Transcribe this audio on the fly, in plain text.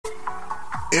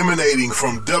emanating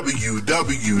from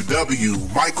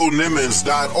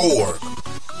www.michaelnimmons.org.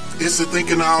 It's the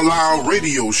Thinking Out Loud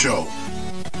radio show,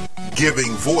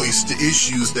 giving voice to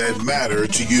issues that matter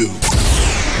to you.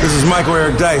 This is Michael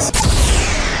Eric Dyson.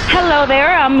 Hello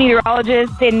there, I'm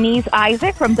meteorologist Denise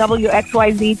Isaac from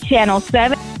WXYZ Channel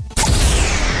 7.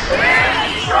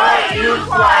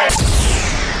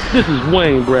 This is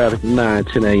Wayne Braddock,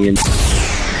 910 a.m.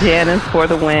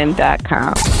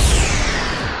 JaniceForTheWin.com.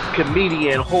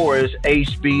 Comedian Horace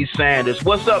H.B. Sanders.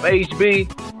 What's up, H.B.?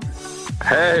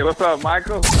 Hey, what's up,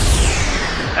 Michael?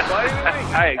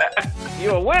 Hey,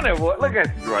 you're a winner, boy. Look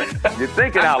at you, right? You're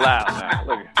thinking out loud now.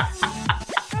 Look at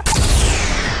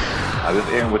I just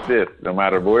end with this. No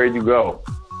matter where you go,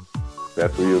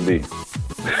 that's where you'll be.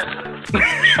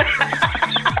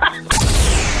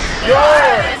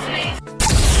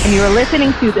 And you're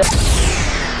listening to the...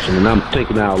 And I'm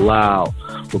thinking out loud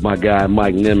with my guy,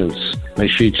 Mike Nimmons. Make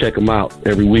sure you check him out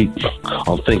every week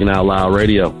on Thinking Out Loud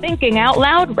Radio. Thinking Out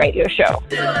Loud radio show. To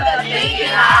the Thinking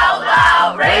Out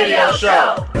Loud radio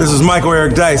show. This is Michael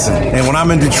Eric Dyson, and when I'm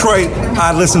in Detroit,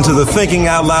 I listen to the Thinking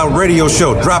Out Loud radio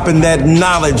show, dropping that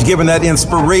knowledge, giving that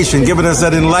inspiration, giving us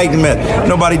that enlightenment.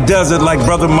 Nobody does it like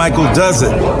Brother Michael does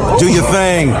it. Do your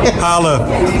thing. Holla.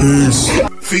 Peace.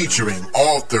 Featuring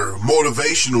author,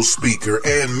 motivational speaker,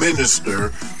 and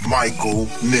minister Michael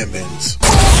Nimmons.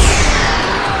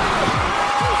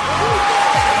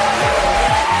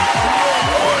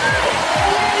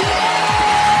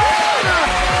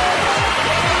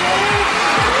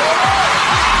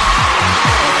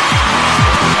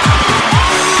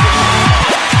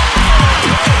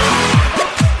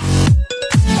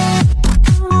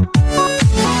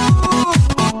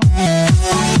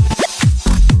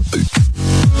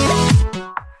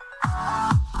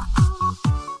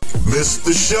 Missed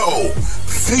the show,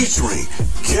 featuring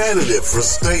candidate for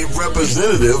state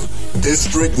representative,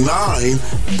 District 9,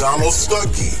 Donald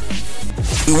Stuckey.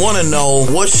 We want to know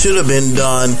what should have been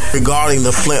done regarding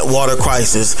the Flint water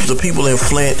crisis. The people in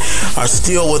Flint are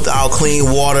still without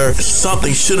clean water.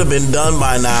 Something should have been done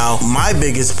by now. My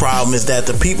biggest problem is that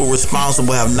the people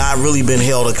responsible have not really been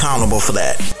held accountable for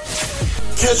that.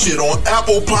 Catch it on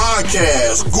Apple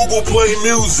Podcasts, Google Play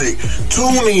Music,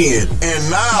 TuneIn, and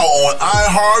now on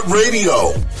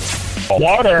iHeartRadio.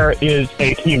 Water is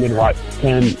a human right,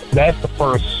 and that's the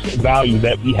first value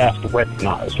that we have to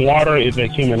recognize. Water is a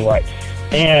human right.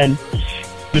 And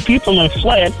the people in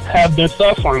Flint have been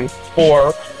suffering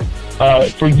for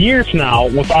years now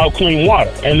without clean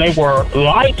water, and they were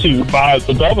lied to by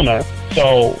the governor.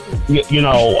 So,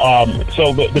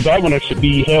 so the governor should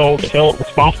be held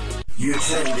responsible. You're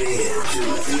tuned in to the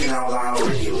Thinking Out Loud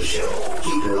radio show.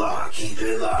 Keep it locked, keep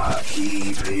it locked,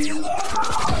 keep it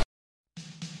locked.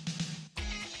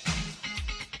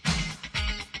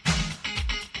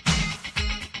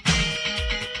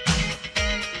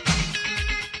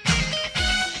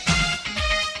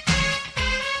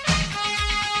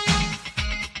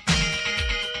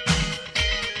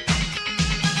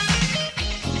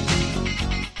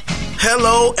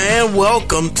 Hello and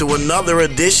welcome to another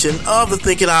edition of the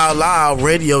Thinking Out Loud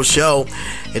radio show.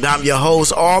 And I'm your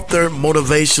host, author,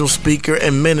 motivational speaker,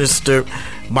 and minister,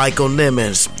 Michael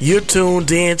Nimmons. You're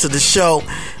tuned in to the show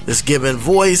that's giving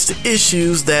voice to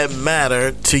issues that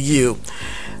matter to you.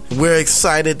 We're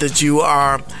excited that you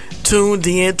are tuned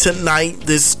in tonight,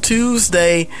 this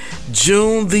Tuesday,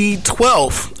 June the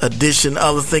 12th edition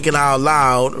of the Thinking Out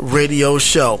Loud radio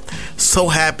show. So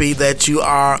happy that you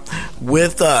are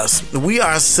with us. We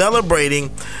are celebrating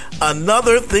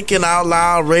another Thinking Out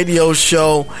Loud radio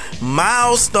show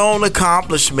milestone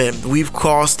accomplishment. We've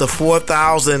crossed the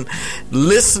 4,000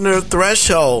 listener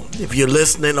threshold. If you're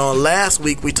listening on last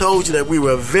week, we told you that we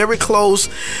were very close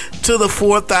to the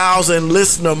 4,000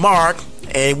 listener mark,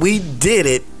 and we did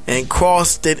it and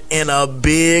crossed it in a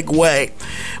big way.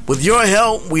 With your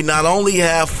help, we not only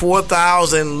have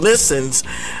 4,000 listens,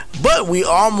 but we're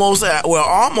almost at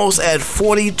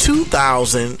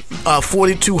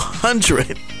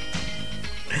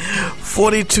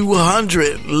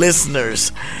 4,200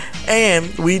 listeners,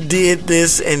 and we did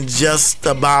this in just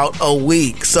about a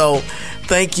week. So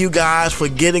thank you guys for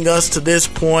getting us to this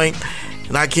point,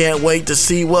 and I can't wait to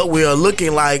see what we are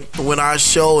looking like when our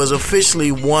show is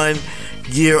officially 1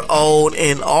 year old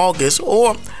in August,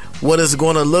 or what it's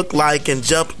going to look like in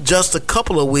just a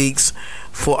couple of weeks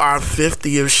for our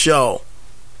 50th show.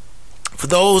 For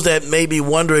those that may be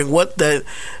wondering what does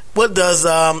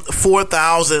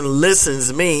 4,000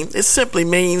 listens mean, it simply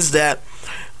means that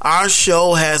our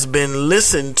show has been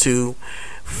listened to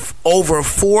over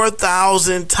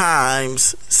 4,000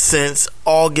 times since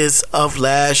August of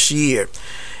last year.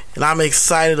 And I'm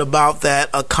excited about that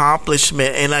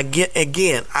accomplishment. And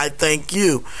again, I thank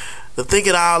you, the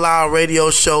Thinking Out Loud radio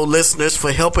show listeners,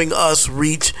 for helping us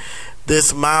reach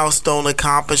this milestone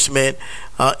accomplishment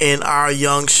in our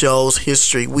young show's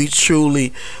history. We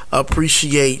truly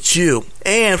appreciate you.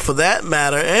 And for that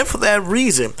matter, and for that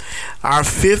reason, our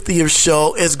 50th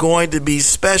show is going to be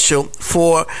special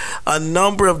for a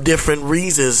number of different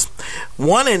reasons.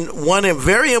 One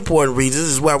very important reasons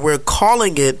is why we're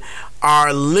calling it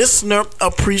our Listener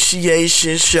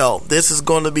Appreciation Show. This is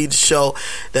going to be the show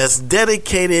that's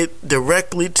dedicated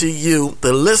directly to you,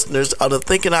 the listeners of the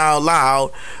Thinking Out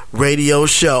Loud radio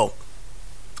show.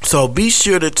 So be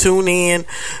sure to tune in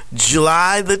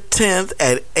July the 10th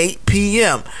at 8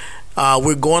 p.m.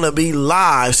 We're going to be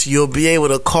live, so you'll be able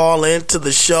to call into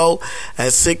the show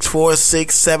at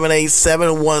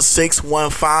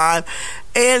 646-787-1615.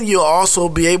 And you'll also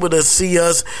be able to see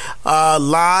us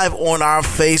live on our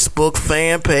Facebook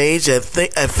fan page at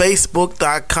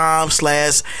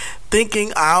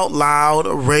facebook.com/Thinking Out Loud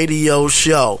Radio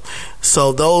Show.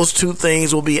 So those two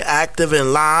things will be active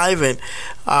and live, and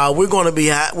we're going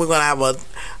to have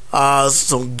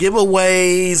some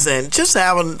giveaways and just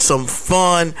having some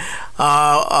fun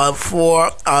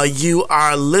for you,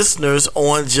 our listeners,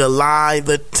 on July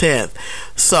the 10th.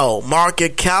 So mark your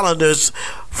calendars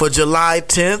for July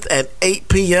 10th at 8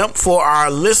 p.m. for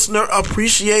our Listener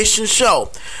Appreciation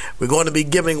Show. We're going to be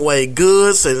giving away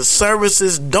goods and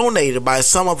services donated by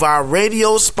some of our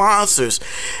radio sponsors.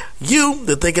 You,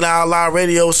 the Thinking Out Loud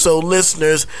radio show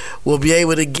listeners, will be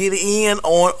able to get in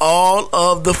on all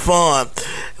of the fun.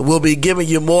 We'll be giving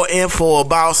you more info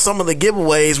about some of the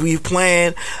giveaways we've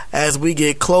planned as we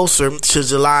get closer to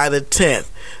July the 10th.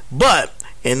 But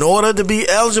in order to be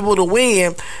eligible to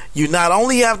win, you not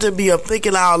only have to be a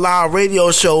Thinking Out Loud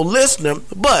radio show listener,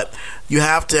 but you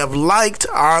have to have liked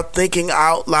our Thinking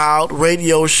Out Loud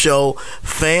radio show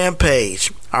fan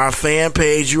page. Our fan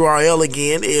page URL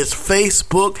again is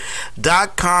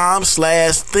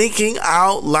facebook.com/Thinking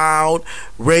Out Loud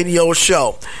Radio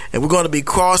Show. And we're going to be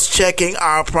cross-checking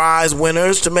our prize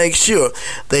winners to make sure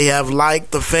they have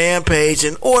liked the fan page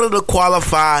in order to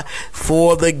qualify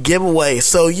for the giveaway.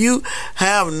 So you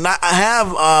have now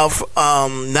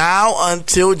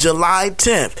until July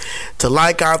 10th to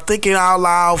like our Thinking Out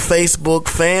Loud Facebook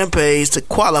fan page to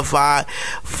qualify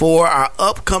for our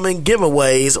upcoming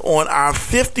giveaways on our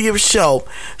 50th show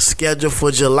scheduled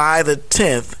for July the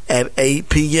 10th at 8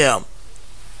 p.m.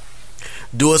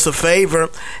 Do us a favor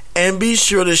and be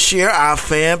sure to share our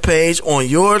fan page on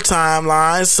your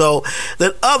timeline so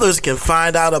that others can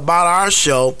find out about our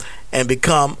show and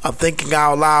become a Thinking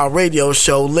Out Loud radio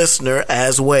show listener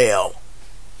as well.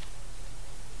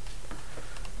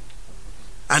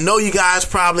 I know you guys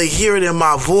probably hear it in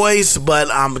my voice,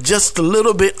 but I'm just a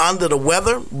little bit under the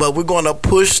weather. But we're going to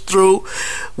push through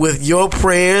with your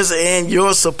prayers and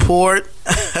your support.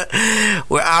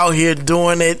 We're out here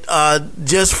doing it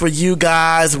just for you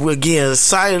guys. We're again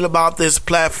excited about this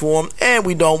platform, and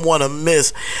we don't want to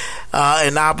miss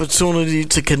an opportunity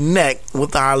to connect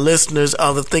with our listeners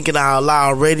of the Thinking Out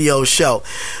Loud radio show.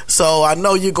 So I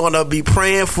know you're going to be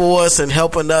praying for us and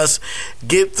helping us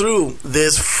get through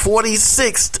this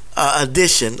 46th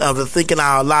edition of the Thinking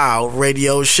Out Loud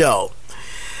radio show.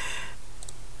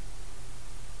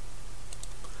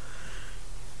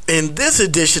 In this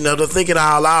edition of the Thinking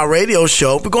Out Loud radio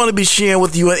show, we're going to be sharing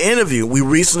with you an interview we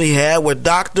recently had with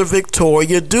Dr.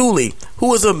 Victoria Dooley,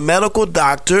 who is a medical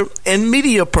doctor and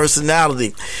media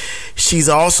personality. She's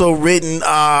also written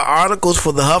articles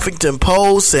for the Huffington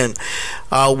Post and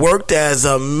worked as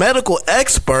a medical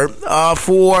expert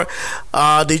for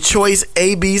Detroit's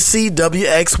ABC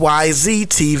WXYZ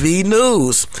TV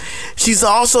News. She's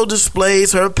also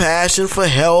displays her passion for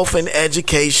health and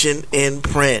education in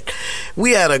print.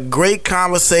 We had a great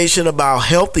conversation about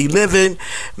healthy living,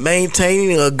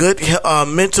 maintaining good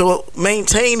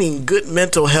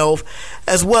mental health,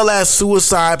 as well as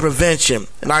suicide prevention.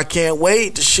 And I can't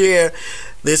wait to share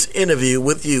this interview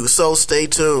with you, so stay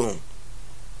tuned.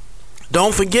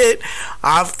 Don't forget,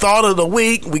 our thought of the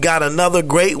week. We got another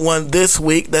great one this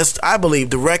week that's, I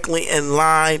believe, directly in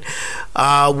line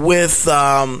with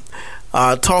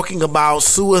talking about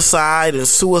suicide and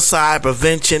suicide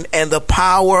prevention and the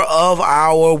power of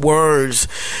our words.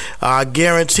 I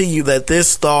guarantee you that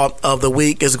this thought of the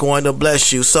week is going to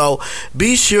bless you. So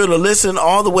be sure to listen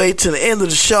all the way to the end of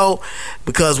the show,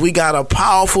 because we got a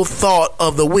powerful thought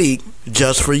of the week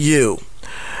just for you.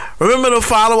 Remember to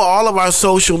follow all of our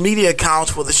social media accounts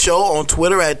for the show on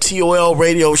Twitter at TOL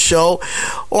Radio Show,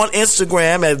 on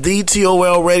Instagram at The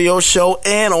TOL Radio Show,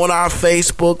 and on our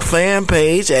Facebook fan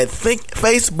page at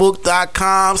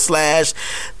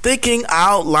facebook.com/Thinking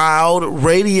Out Loud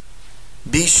Radio.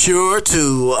 Be sure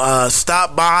to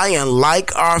stop by and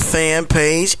like our fan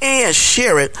page and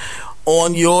share it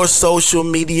on your social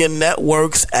media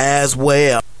networks as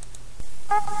well.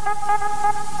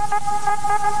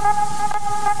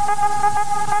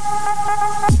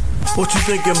 What you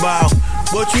thinking about?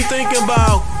 What you thinking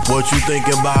about? What you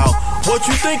thinking about? What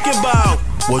you thinking about?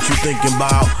 What you thinking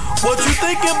about? What you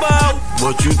thinking about?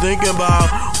 What you thinking about?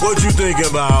 What you thinking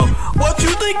about? What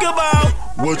you thinking about?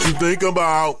 What you think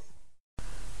about?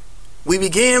 We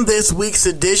begin this week's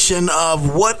edition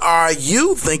of What Are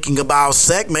You Thinking About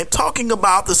segment talking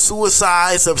about the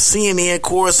suicides of CNN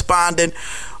correspondent,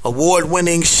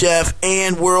 award-winning chef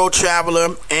and world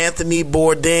traveler Anthony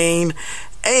Bourdain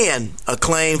and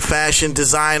acclaimed fashion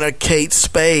designer Kate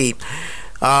Spade.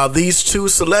 These two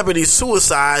celebrity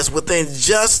suicides within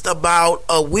just about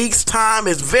a week's time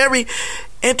is very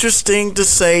interesting to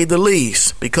say the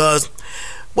least, because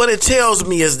what it tells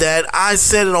me is that I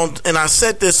said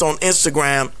this on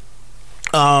Instagram.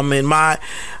 In my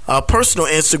personal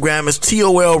Instagram is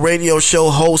TOL Radio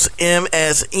Show host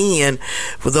MSN.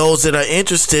 For those that are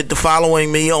interested,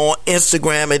 following me on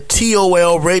Instagram at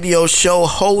TOL Radio Show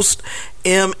host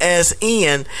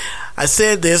MSN. I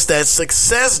said this, that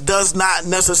success does not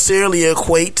necessarily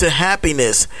equate to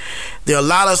happiness. There are a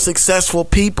lot of successful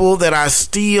people that are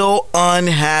still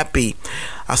unhappy.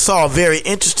 I saw a very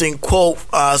interesting quote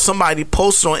somebody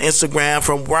posted on Instagram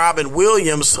from Robin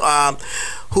Williams,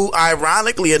 who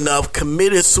ironically enough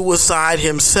committed suicide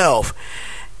himself.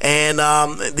 And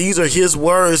these are his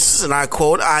words, and I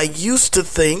quote, "I used to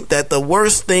think that the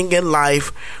worst thing in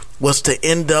life was to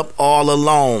end up all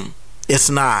alone. It's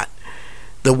not.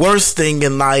 The worst thing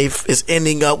in life is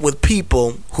ending up with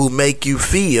people who make you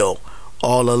feel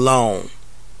all alone."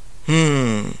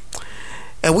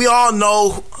 And we all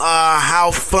know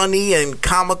how funny and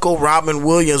comical Robin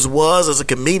Williams was as a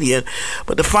comedian,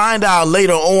 but to find out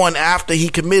later on after he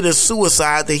committed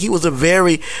suicide that he was a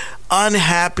very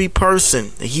unhappy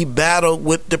person. He battled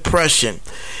with depression.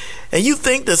 And you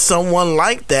think that someone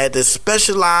like that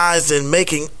specialized in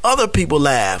making other people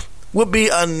laugh would be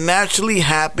a naturally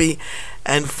happy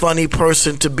and funny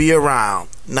person to be around.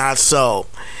 Not so.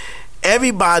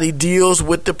 Everybody deals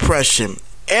with depression.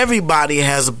 Everybody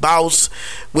has bouts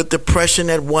with depression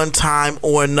at one time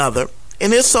or another.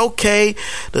 And it's okay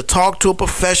to talk to a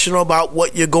professional about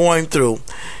what you're going through.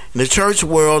 In the church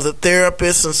world, the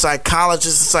therapists and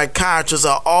psychologists and psychiatrists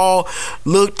are all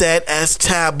looked at as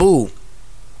taboo.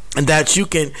 And that you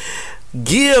can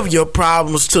give your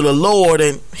problems to the Lord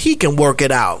and He can work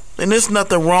it out. And there's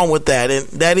nothing wrong with that. And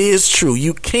that is true.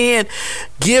 You can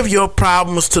give your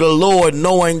problems to the Lord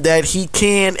knowing that He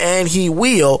can and He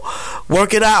will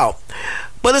work it out.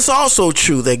 But it's also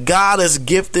true that God has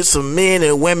gifted some men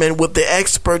and women with the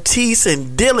expertise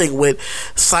in dealing with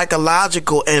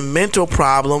psychological and mental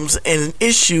problems and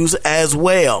issues as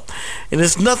well. And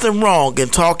there's nothing wrong in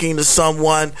talking to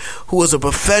someone who is a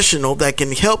professional that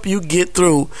can help you get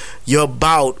through your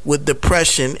bout with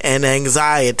depression and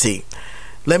anxiety.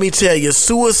 Let me tell you,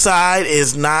 suicide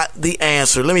is not the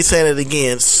answer. Let me say that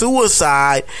again.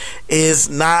 Suicide is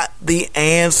not the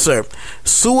answer.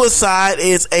 Suicide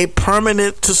is a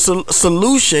permanent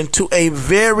solution to a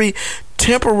very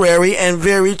temporary and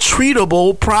very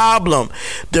treatable problem.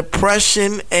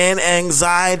 Depression and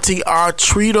anxiety are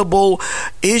treatable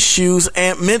issues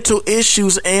and mental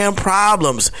issues and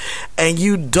problems. And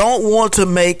you don't want to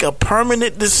make a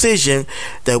permanent decision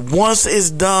that once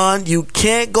it's done, you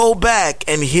can't go back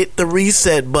and hit the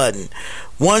reset button.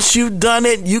 Once you've done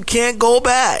it, you can't go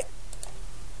back.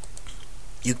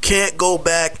 You can't go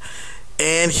back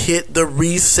and hit the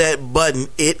reset button.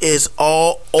 It is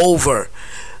all over.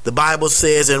 The Bible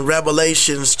says in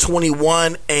Revelations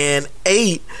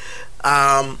 21:8,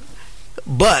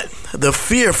 but the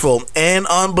fearful and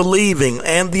unbelieving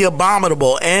and the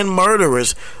abominable and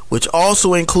murderers, which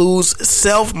also includes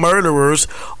self-murderers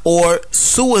or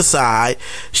suicide,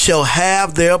 shall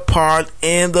have their part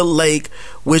in the lake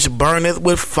which burneth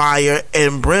with fire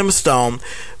and brimstone,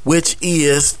 which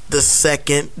is the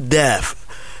second death.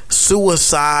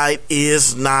 Suicide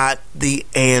is not the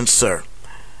answer.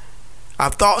 Our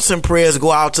thoughts and prayers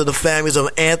go out to the families of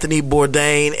Anthony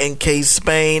Bourdain and Kate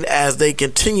Spade as they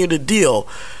continue to deal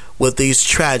with these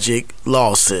tragic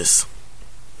losses.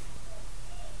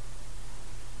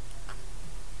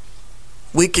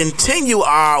 we continue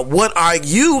our What Are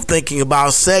You Thinking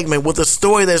About segment with a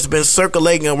story that's been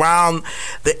circulating around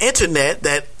the internet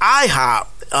that IHOP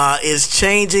is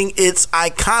changing its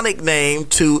iconic name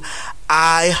to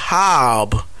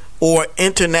IHOB, or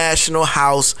International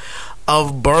House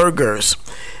of Burgers.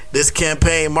 This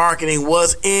campaign marketing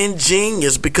was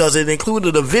ingenious because it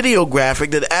included a video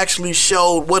graphic that actually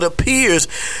showed what appears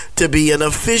to be an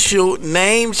official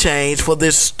name change for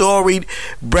this storied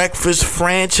breakfast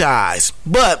franchise.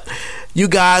 But you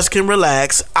guys can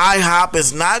relax. IHOP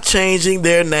is not changing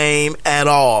their name at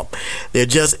all. They're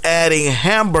just adding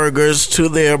hamburgers to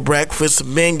their breakfast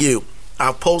menu.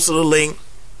 I've posted a link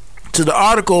to the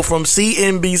article from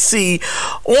CNBC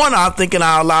on our Thinking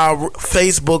Out Loud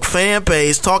Facebook fan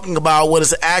page talking about what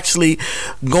is actually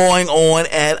going on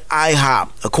at IHOP.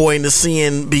 According to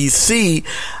CNBC,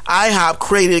 IHOP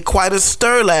created quite a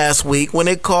stir last week when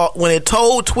it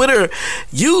told Twitter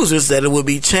users that it would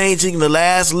be changing the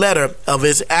last letter of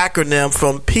its acronym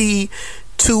from P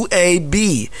to a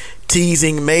B,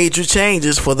 teasing major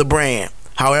changes for the brand.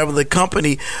 However, the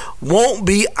company won't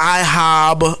be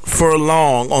IHOB for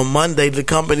long. On Monday, the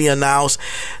company announced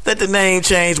that the name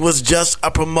change was just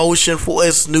a promotion for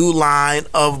its new line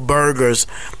of burgers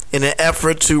in an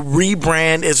effort to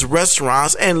rebrand its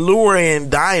restaurants and lure in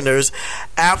diners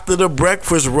after the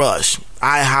breakfast rush.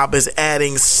 IHOP is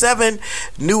adding 7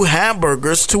 new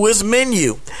hamburgers to its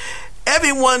menu.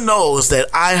 Everyone knows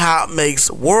that IHOP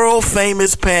makes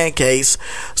world-famous pancakes,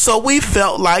 so we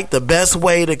felt like the best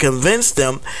way to convince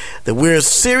them that we're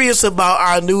serious about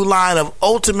our new line of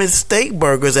ultimate steak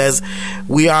burgers as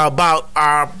we are about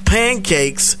our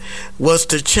pancakes was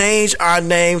to change our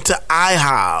name to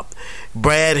IHOB.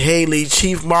 Brad Haley,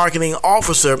 Chief Marketing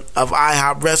Officer of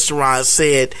IHOP Restaurants,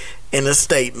 said in a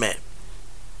statement.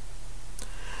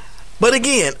 But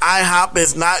again, IHOP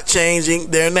is not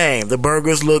changing their name. The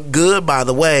burgers look good, by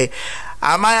the way.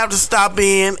 I might have to stop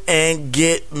in and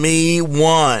get me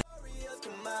one.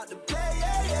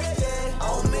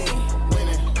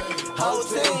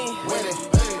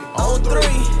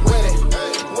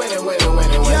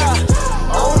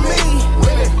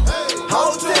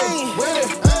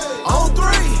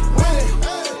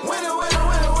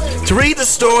 To read the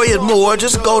story and more,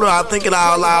 just go to our Thinking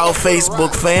Out Loud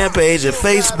Facebook fan page at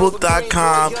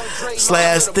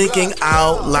facebook.com/Thinking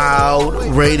Out Loud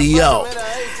Radio.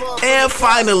 And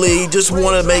finally, just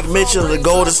want to make mention of the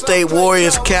Golden State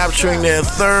Warriors capturing their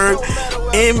 3rd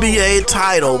NBA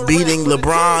title, beating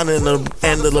LeBron and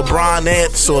the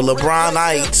LeBronettes, or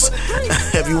LeBronites,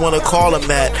 if you want to call them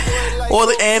that,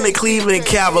 and the Cleveland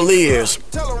Cavaliers.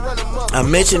 I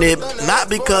mention it not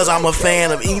because I'm a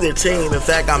fan of either team. In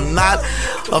fact, I'm not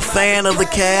a fan of the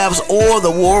Cavs or the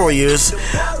Warriors,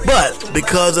 but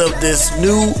because of this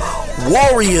new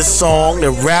Warriors song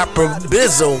the rapper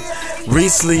Bizzle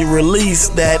recently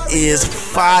released that is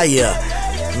fire.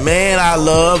 Man, I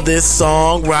love this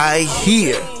song right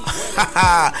here.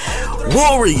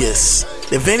 Warriors.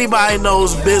 If anybody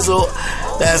knows Bizzle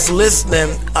that's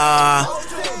listening,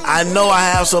 I know I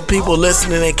have some people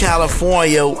listening in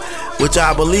California, which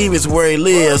I believe is where he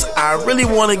lives. I really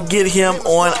want to get him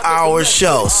on our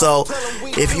show. So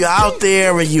if you're out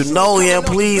there and you know him,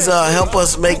 please help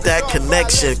us make that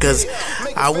connection, because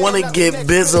I want to get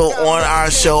Bizzle on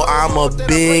our show. I'm a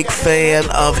big fan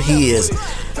of his.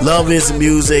 Love his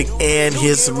music and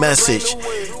his message.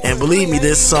 And believe me,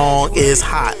 this song is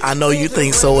hot. I know you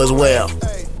think so as well.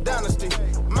 Dynasty,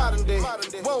 modern day,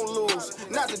 won't lose,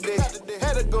 not today.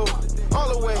 Had to go all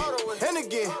the way, and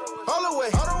again, all the way.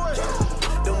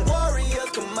 The Warriors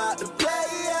come out to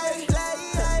play.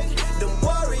 The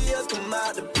Warriors come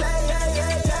out to play.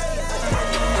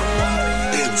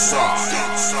 Inside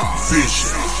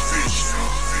Vision.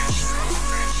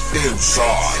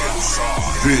 Inside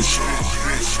Vision.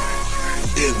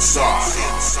 Inside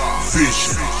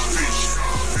Vision.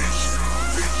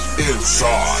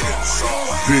 Inside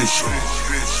Vision.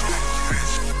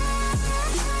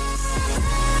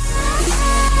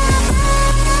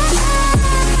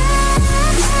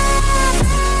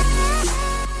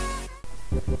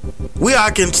 We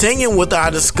are continuing with our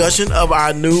discussion of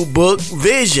our new book,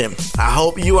 Vision. I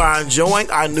hope you are enjoying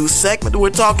our new segment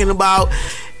we're talking about,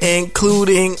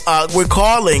 including, we're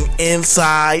calling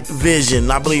Inside Vision.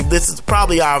 I believe this is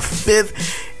probably our 5th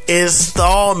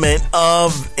installment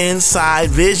of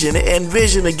Inside Vision, and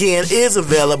Vision again is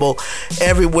available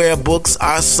everywhere books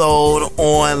are sold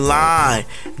online.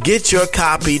 Get your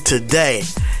copy today.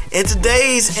 In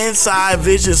today's Inside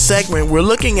Vision segment, we're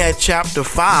looking at chapter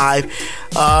 5,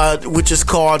 which is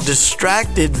called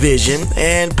Distracted Vision,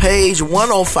 and page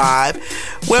 105,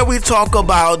 where we talk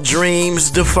about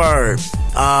dreams deferred.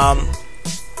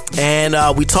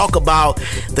 And we talk about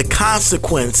the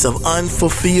consequence of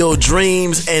unfulfilled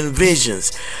dreams and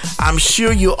visions. I'm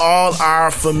sure you all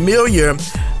are familiar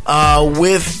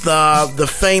with the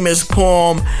famous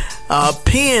poem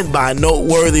penned by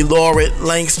noteworthy laureate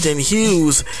Langston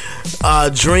Hughes,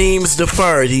 Dreams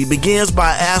Deferred. He begins by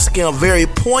asking a very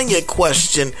poignant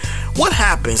question: what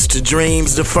happens to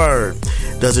dreams deferred?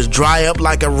 Does it dry up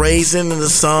like a raisin in the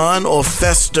sun, or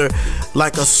fester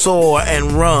like a sore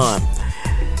and run?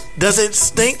 Does it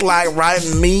stink like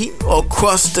rotten meat, or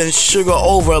crust and sugar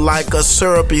over like a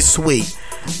syrupy sweet?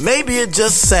 Maybe it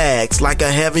just sags like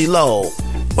a heavy load,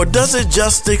 or does it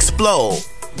just explode?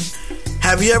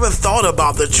 Have you ever thought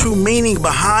about the true meaning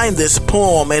behind this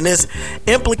poem and its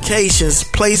implications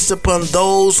placed upon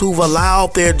those who've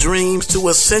allowed their dreams to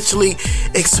essentially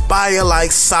expire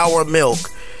like sour milk?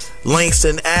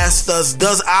 Langston asked us,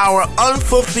 does our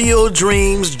unfulfilled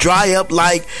dreams dry up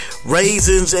like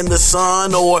raisins in the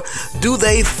sun, or do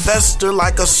they fester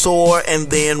like a sore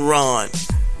and then run?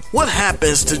 What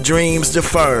happens to dreams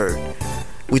deferred?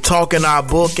 We talk in our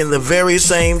book in the very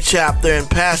same chapter and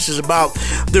passage about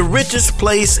the richest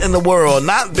place in the world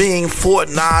not being Fort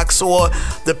Knox or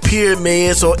the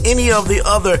pyramids or any of the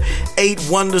other 8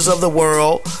 wonders of the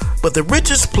world, but the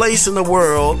richest place in the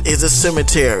world is a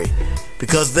cemetery,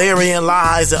 because therein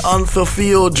lies the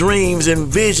unfulfilled dreams and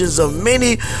visions of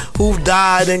many who've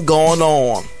died and gone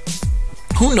on.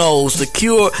 Who knows, the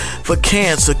cure for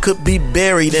cancer could be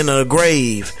buried in a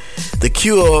grave. The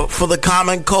cure for the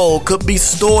common cold could be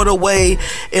stored away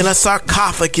in a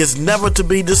sarcophagus never to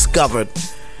be discovered.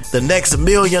 The next $1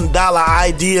 million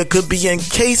idea could be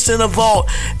encased in a vault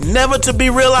never to be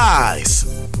realized.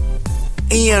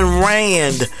 Ayn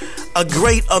Rand, a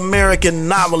great American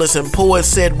novelist and poet,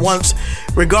 said once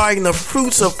regarding the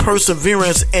fruits of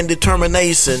perseverance and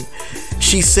determination,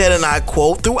 she said, and I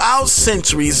quote, "Throughout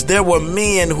centuries, there were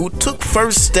men who took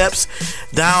first steps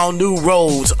down new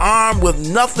roads, armed with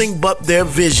nothing but their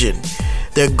vision.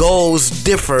 Their goals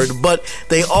differed, but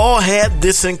they all had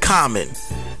this in common,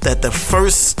 that the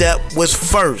first step was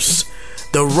first.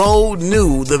 The road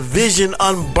new, the vision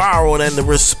unborrowed, and the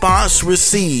response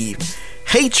received.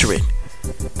 Hatred.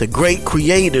 The great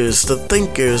creators, the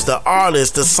thinkers, the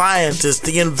artists, the scientists,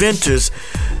 the inventors,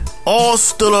 all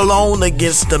stood alone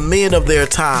against the men of their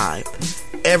time.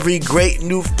 Every great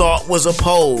new thought was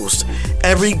opposed.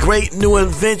 Every great new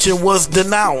invention was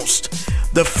denounced.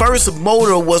 The first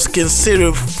motor was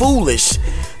considered foolish.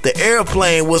 The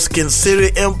airplane was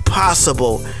considered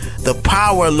impossible. The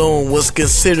power loom was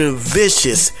considered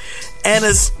vicious.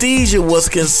 Anesthesia was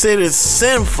considered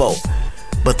sinful.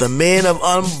 But the men of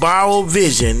unborrowed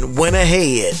vision went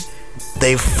ahead.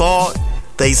 They fought,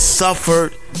 they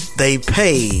suffered, they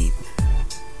paid,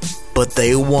 but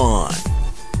they won."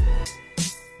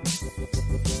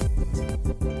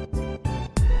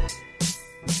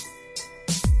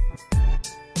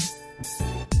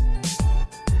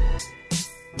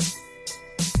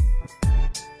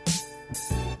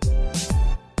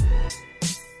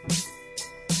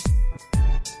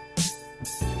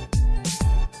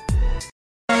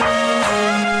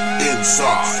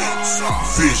 Inside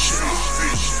Vision.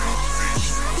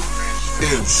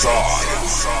 Inside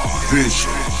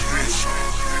Vision.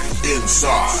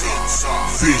 Inside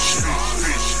Vision.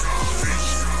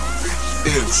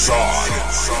 Inside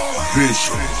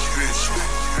Vision.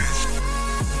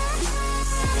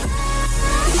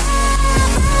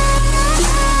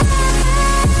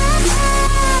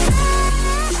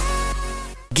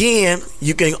 Again,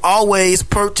 you can always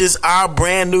purchase our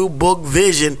brand new book,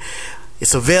 Vision.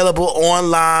 It's available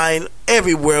online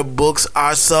everywhere books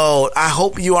are sold. I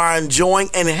hope you are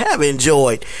enjoying and have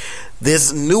enjoyed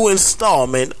this new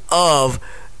installment of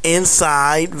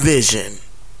Inside Vision.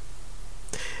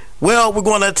 Well, we're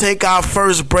going to take our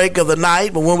first break of the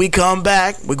night, but when we come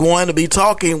back, we're going to be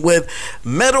talking with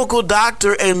medical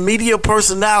doctor and media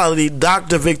personality,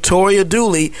 Dr. Victoria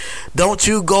Dooley. Don't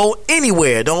you go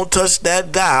anywhere. Don't touch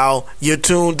that dial. You're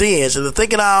tuned in to the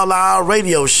Thinking Out Loud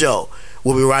radio show.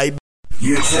 We'll be right back.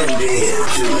 You're tuned in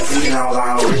to the Thinking Out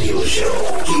Loud radio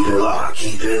show. Keep it locked,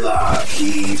 keep it locked,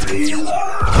 keep it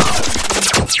locked.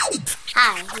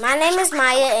 Hi, my name is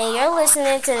Maya, and you're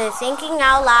listening to the Thinking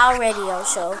Out Loud radio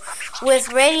show with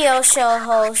radio show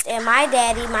host and my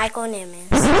daddy, Michael Nimmons.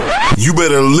 You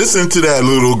better listen to that,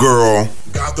 little girl.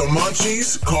 Got the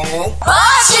munchies? Call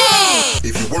Munchie!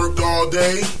 If you worked all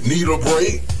day, need a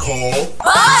break? Call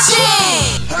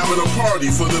Munchie! Having a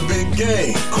party for the big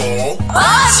game? Call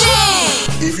Munchie!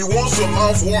 If you want some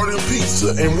mouth-watering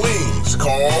pizza and wings?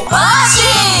 Call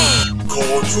Munchie!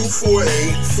 Call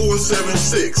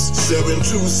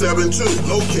 248-476-7272.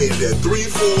 Located at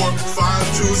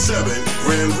 34527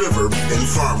 Grand River in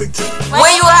Farmington.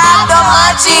 When you have the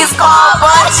munchies, call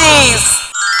Bunchies.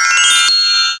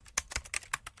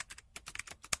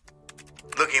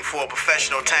 Looking for a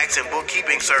professional tax and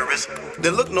bookkeeping service?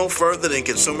 Then look no further than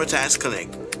Consumer Tax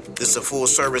Connect. This is a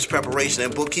full-service preparation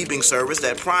and bookkeeping service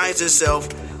that prides itself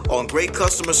on great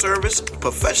customer service,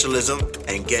 professionalism,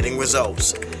 and getting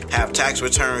results. Have tax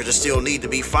returns that still need to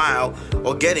be filed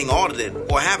or getting audited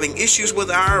or having issues with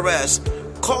the IRS?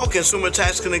 Call Consumer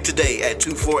Tax Connect today at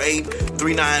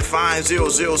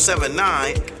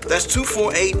 248-395-0079. That's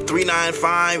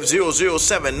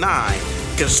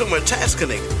 248-395-0079. Consumer Tax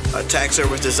Connect, a tax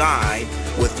service designed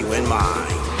with you in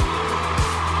mind.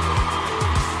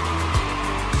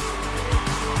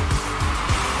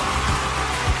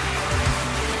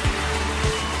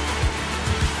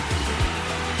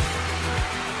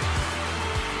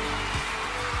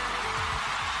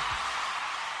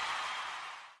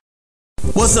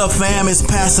 What's up, fam? It's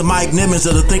Pastor Mike Nimmons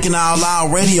of the Thinking Out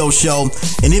Loud radio show.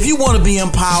 And if you want to be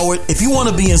empowered, if you want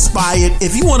to be inspired,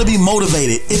 if you want to be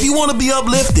motivated, if you want to be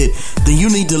uplifted, then you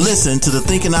need to listen to the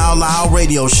Thinking Out Loud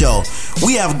radio show.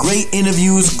 We have great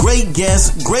interviews, great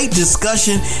guests, great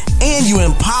discussion, and you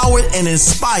empowered and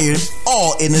inspired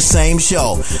all in the same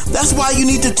show. That's why you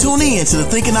need to tune in to the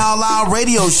Thinking Out Loud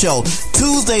radio show,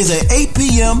 Tuesdays at 8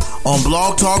 p.m. on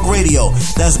Blog Talk Radio.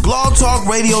 That's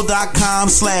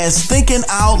blogtalkradio.com/Thinking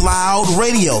Out Loud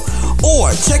Radio.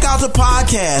 Or check out the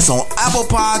podcast on Apple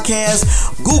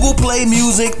Podcasts, Google Play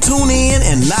Music, TuneIn,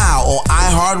 and now on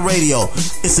iHeartRadio.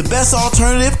 It's the best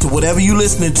alternative to whatever you're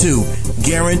listening to.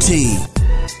 Guaranteed.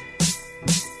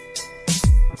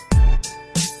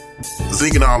 The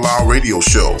Thinking Out Loud radio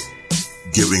show,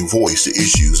 giving voice to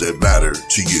issues that matter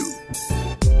to you.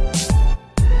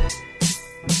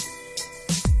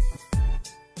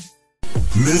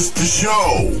 Missed the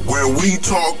show where we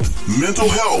talked mental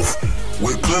health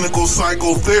with clinical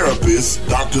psychotherapist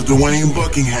Dr. Dwayne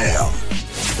Buckingham.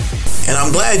 And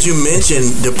I'm glad you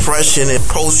mentioned depression and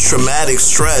post-traumatic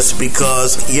stress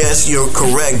because, yes, you're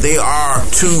correct. They are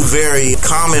two very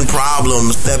common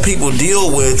problems that people deal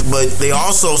with, but they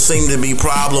also seem to be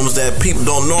problems that people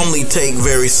don't normally take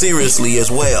very seriously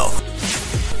as well.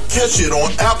 Catch it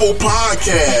on Apple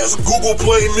Podcasts, Google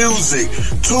Play Music,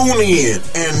 TuneIn,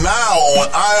 and now on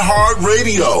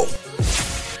iHeartRadio.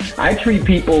 I treat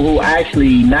people who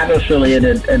actually not necessarily at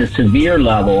a severe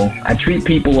level. I treat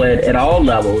people at all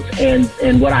levels, and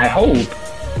what I hope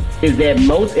is that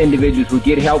most individuals will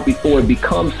get help before it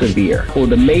becomes severe. For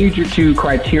the major two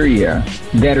criteria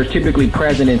that are typically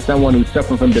present in someone who's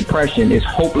suffering from depression is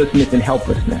hopelessness and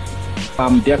helplessness.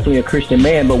 I'm definitely a Christian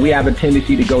man, but we have a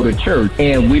tendency to go to church,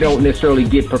 and we don't necessarily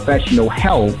get professional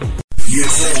help. You're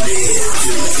tuned in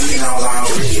to the Thinking Out Loud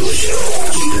radio show.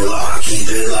 Keep it locked, keep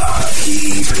it locked,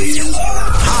 keep it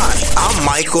locked. Hi, I'm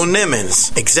Michael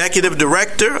Nimmons, Executive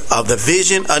Director of the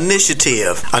Vision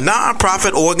Initiative, a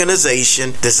nonprofit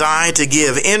organization designed to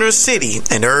give inner city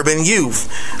and urban youth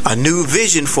a new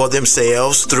vision for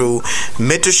themselves through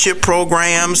mentorship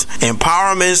programs,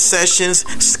 empowerment sessions,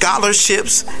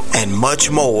 scholarships, and much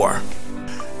more.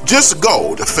 Just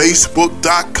go to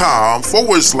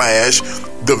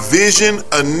facebook.com/The Vision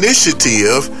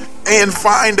Initiative and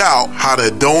find out how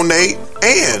to donate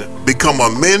and become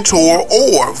a mentor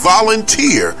or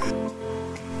volunteer.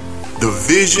 The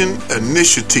Vision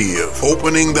Initiative,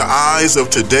 opening the eyes of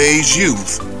today's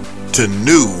youth to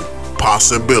new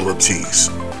possibilities.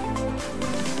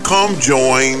 Come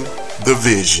join the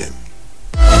Vision.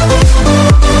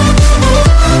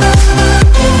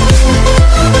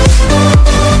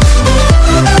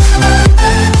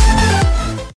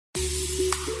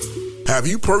 Have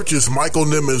you purchased Michael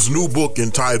Nimmons' new book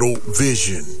entitled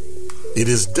Vision? It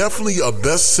is definitely a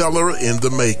bestseller in the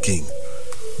making.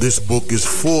 This book is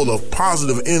full of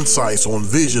positive insights on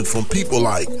vision from people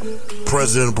like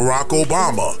President Barack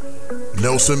Obama,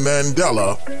 Nelson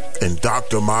Mandela, and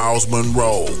Dr. Miles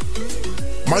Monroe.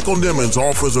 Michael Nimmons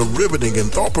offers a riveting and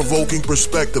thought-provoking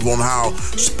perspective on how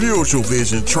spiritual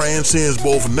vision transcends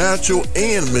both natural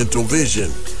and mental vision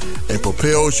and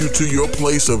propels you to your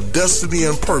place of destiny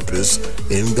and purpose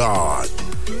in God.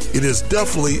 It is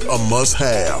definitely a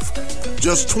must-have.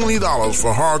 Just $20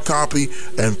 for hard copy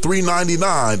and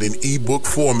 $3.99 in ebook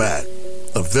format.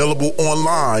 Available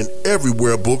online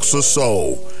everywhere books are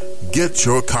sold. Get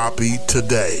your copy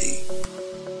today.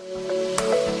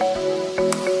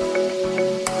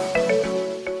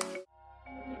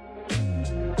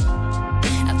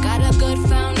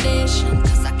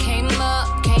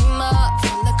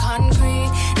 From the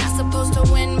concrete, not supposed to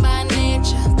win by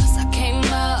nature, 'cause I came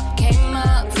up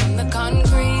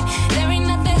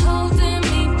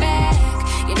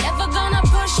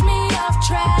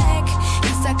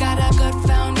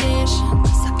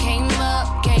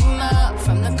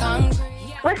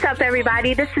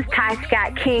everybody? This is Ty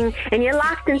Scott King, and you're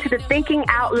locked into the Thinking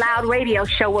Out Loud radio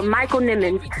show with Michael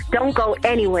Nimmons. Don't go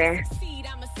anywhere.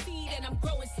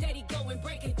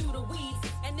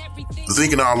 The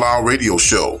Thinking Out Loud radio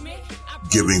show,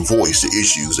 giving voice to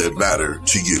issues that matter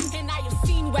to you.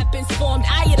 Weapons formed,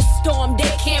 eye of the storm, they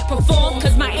can't perform,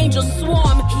 cause my angels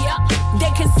swarm.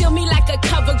 They conceal me like a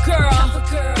cover girl.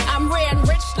 I'm rare and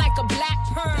rich like a black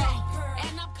pearl.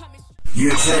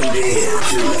 You're tuned in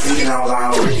to the Thinking Out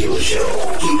Loud radio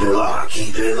show. Keep it locked,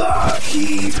 keep it locked,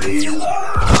 keep it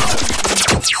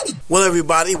locked. Well,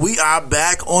 everybody, we are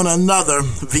back on another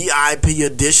VIP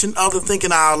edition of the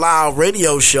Thinking Out Loud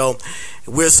radio show.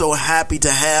 We're so happy to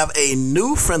have a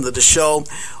new friend of the show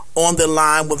on the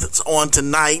line with us on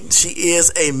tonight. She is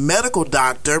a medical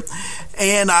doctor,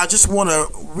 and I just want to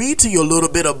read to you a little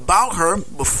bit about her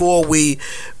before we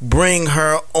bring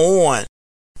her on.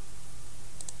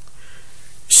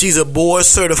 She's a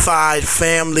board-certified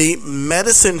family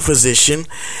medicine physician,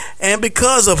 and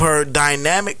because of her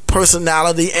dynamic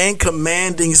personality and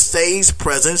commanding stage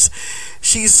presence,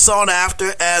 she's sought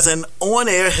after as an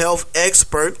on-air health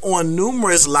expert on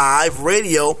numerous live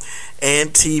radio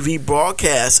and TV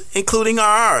broadcasts, including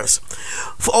ours.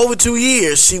 For over 2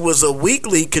 years, she was a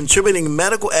weekly contributing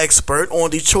medical expert on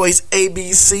Detroit's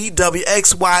ABC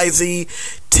WXYZ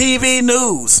TV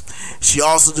News. She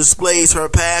also displays her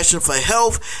passion for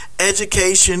health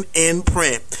education in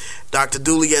print. Dr.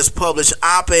 Dooley has published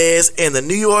op-eds in the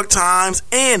New York Times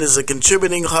and is a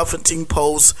contributing Huffington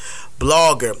Post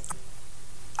blogger.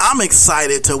 I'm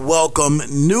excited to welcome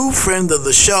new friend of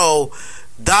the show,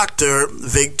 Dr.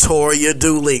 Victoria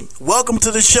Dooley. Welcome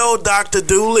to the show, Dr.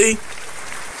 Dooley.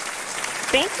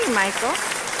 Thank you, Michael.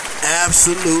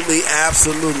 Absolutely,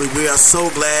 absolutely. We are so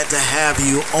glad to have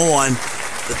you on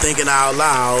the Thinking Out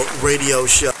Loud radio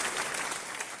show.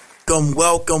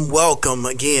 Welcome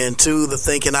again to the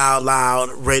Thinking Out Loud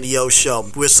radio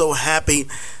show. We're so happy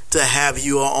to have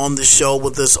you on the show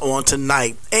with us on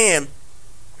tonight. And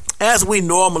as we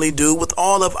normally do with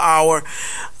all of our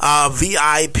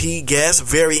VIP guests,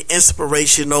 very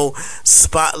inspirational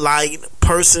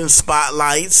person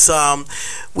spotlights,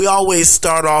 we always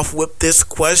start off with this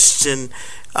question.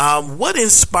 What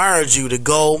inspired you to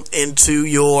go into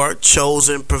your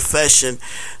chosen profession?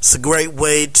 It's a great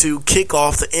way to kick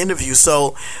off the interview.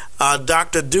 So,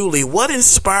 Dr. Dooley, what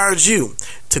inspired you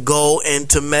to go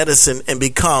into medicine and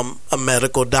become a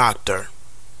medical doctor?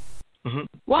 Mm-hmm.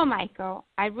 Well, Michael,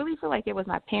 I really feel like it was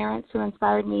my parents who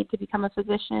inspired me to become a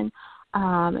physician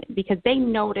because they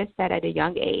noticed that at a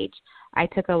young age I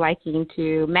took a liking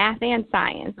to math and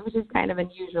science, which is kind of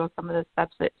unusual, some of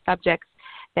the subjects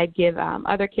that give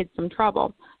other kids some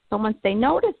trouble. So once they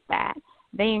noticed that,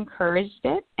 they encouraged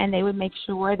it, and they would make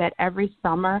sure that every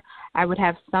summer I would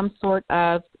have some sort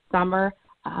of summer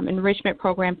enrichment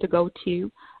program to go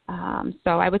to.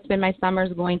 So I would spend my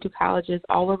summers going to colleges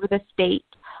all over the state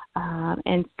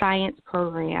and science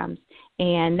programs.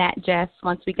 And that just,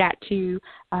 once we got to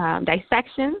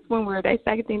dissections, when we were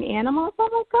dissecting animals,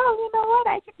 I'm like, oh, you know what,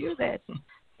 I could do this.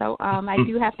 So I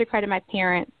do have to credit my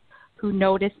parents who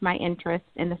noticed my interest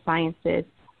in the sciences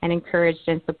and encouraged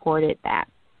and supported that.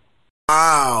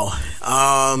 Wow.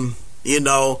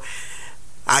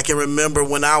 I can remember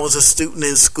when I was a student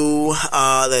in school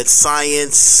that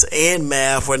science and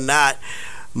math were not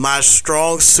my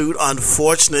strong suit,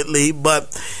 unfortunately,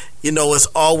 but it's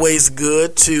always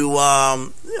good to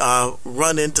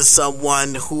run into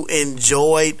someone who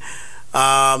enjoyed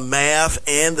math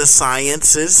and the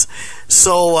sciences.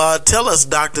 So tell us,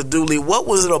 Dr. Dooley, what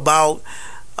was it about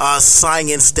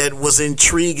science that was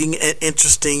intriguing and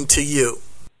interesting to you?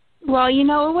 Well, it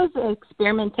was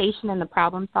experimentation and the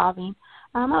problem solving.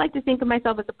 I like to think of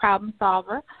myself as a problem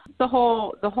solver. The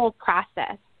whole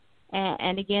process,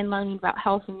 and again, learning about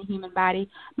health in the human body.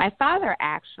 My father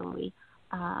actually,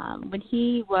 when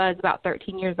he was about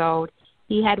 13 years old,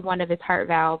 he had one of his heart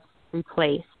valves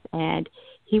replaced, and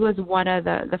he was one of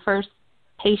the first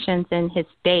patients in his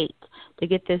state to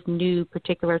get this new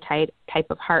particular type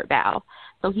of heart valve.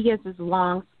 So he has this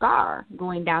long scar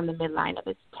going down the midline of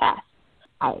his chest.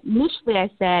 Initially, I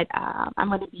said, I'm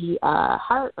going to be a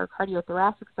heart or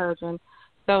cardiothoracic surgeon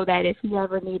so that if he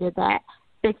ever needed that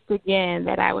fixed again,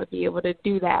 that I would be able to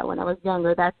do that when I was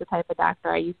younger. That's the type of doctor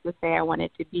I used to say I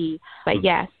wanted to be. But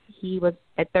yes, he was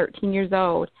at 13 years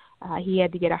old. He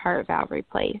had to get a heart valve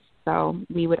replaced. So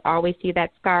we would always see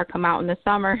that scar come out in the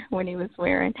summer when he was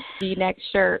wearing V-neck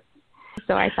shirts.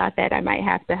 So I thought that I might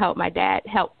have to help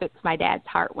fix my dad's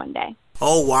heart one day.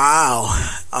 Oh, wow.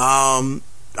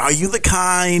 Are you the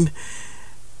kind,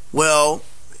 well,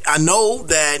 I know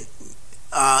that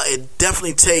it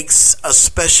definitely takes a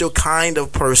special kind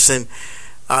of person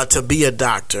to be a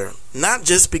doctor, not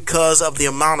just because of the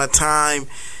amount of time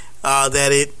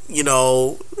that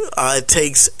it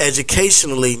takes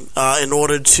educationally in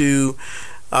order to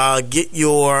get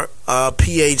your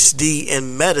PhD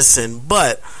in medicine,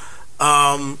 but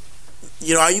are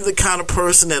you the kind of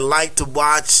person that like to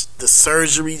watch the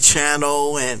Surgery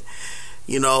Channel and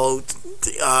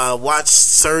watch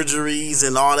surgeries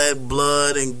and all that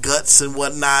blood and guts and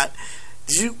whatnot?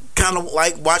 Did you kind of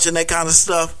like watching that kind of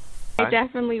stuff? I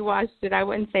definitely watched it. I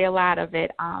wouldn't say a lot of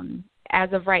it.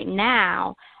 As of right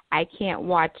now, I can't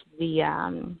watch the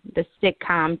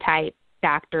sitcom type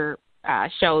doctor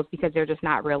shows because they're just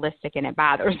not realistic and it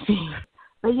bothers me.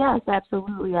 But yes,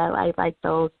 absolutely, I like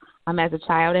those as a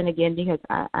child, and again because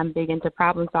I'm big into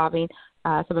problem solving.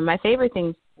 Some of my favorite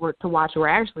things to watch were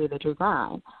actually the true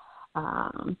crime.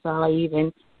 So I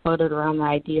even floated around the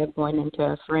idea of going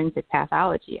into forensic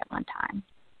pathology at one time.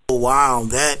 Wow,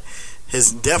 that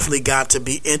has definitely got to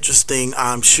be interesting,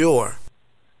 I'm sure.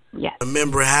 Yes. I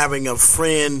remember having a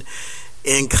friend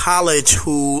in college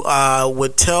who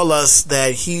would tell us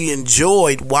that he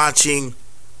enjoyed watching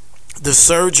the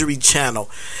Surgery Channel.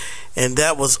 And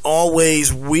that was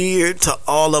always weird to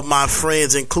all of my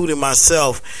friends, including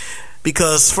myself,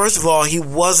 because, first of all, he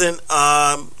wasn't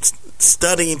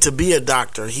studying to be a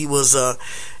doctor. He was a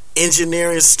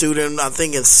engineering student, I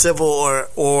think in civil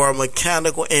or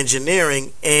mechanical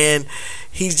engineering, and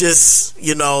he just,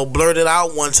 blurted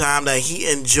out one time that he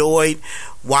enjoyed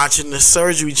watching the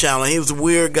Surgery Channel. He was a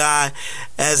weird guy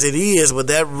as it is, but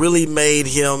that really made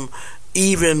him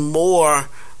even more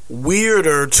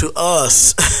weirder to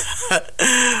us.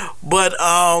 But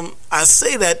I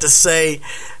say that to say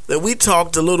that we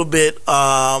talked a little bit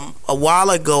a while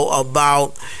ago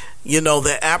about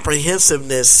the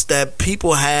apprehensiveness that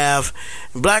people have,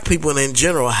 black people in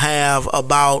general have,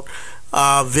 about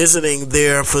visiting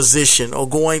their physician or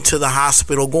going to the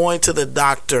hospital, going to the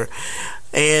doctor.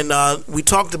 And we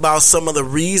talked about some of the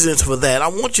reasons for that. I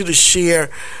want you to share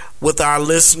with our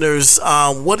listeners,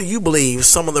 what do you believe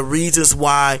some of the reasons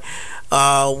why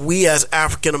we as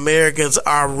African Americans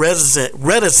are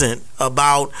reticent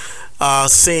about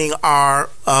seeing our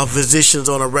physicians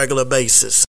on a regular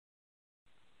basis?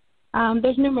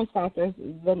 There's numerous factors.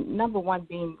 The number one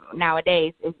being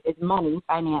nowadays is money,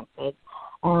 finances.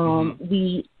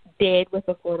 We did, with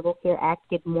Affordable Care Act,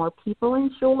 get more people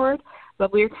insured,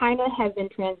 but we have been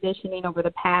transitioning over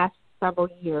the past several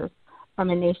years from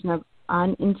a nation of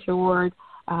uninsured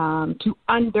to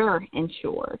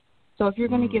underinsured. So if you're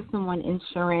going to give someone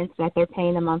insurance that they're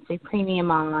paying a monthly premium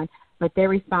on, but they're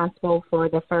responsible for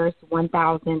the first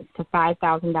 $1,000 to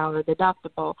 $5,000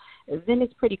 deductible, then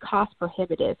it's pretty cost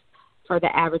prohibitive for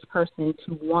the average person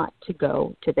to want to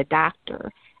go to the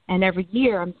doctor. And every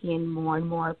year I'm seeing more and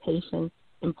more patients,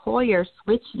 employers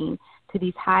switching to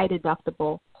these high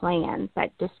deductible plans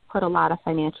that just put a lot of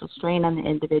financial strain on the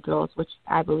individuals, which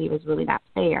I believe is really not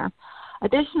fair.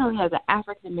 Additionally, as an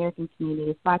African American community,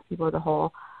 as Black people as a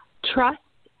whole, trust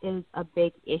is a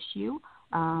big issue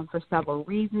for several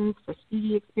reasons, for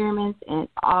speedy experiments and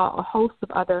a host of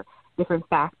other different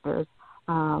factors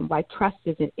why trust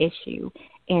is an issue.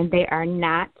 And there are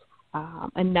not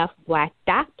enough Black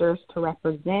doctors to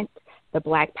represent the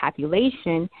Black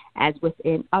population as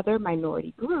within other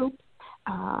minority groups.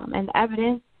 And the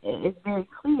evidence is very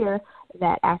clear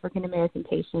that African American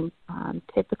patients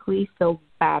typically feel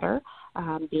better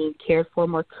being cared for,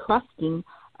 more trusting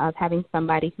of having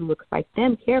somebody who looks like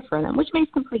them care for them, which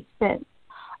makes complete sense.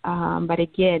 But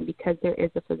again, because there is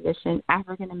a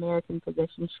African American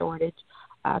physician shortage,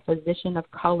 physician of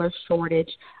color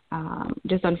shortage,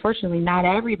 just unfortunately not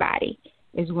everybody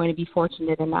is going to be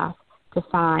fortunate enough to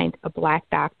find a Black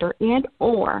doctor and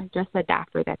or just a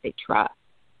doctor that they trust.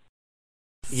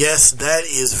 Yes, that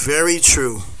is very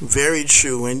true. Very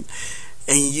true. And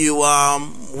you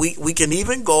we can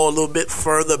even go a little bit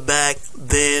further back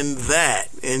than that.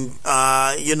 And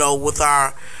with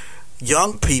our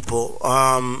young people,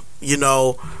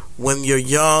 when you're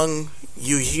young,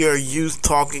 you hear youth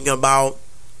talking about,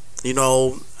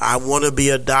 I want to be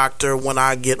a doctor when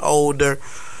I get older.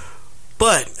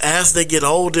 But as they get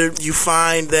older, you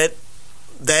find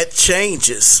that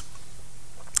changes.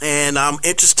 And I'm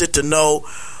interested to know,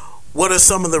 what are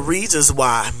some of the reasons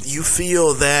why you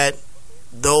feel that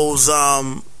those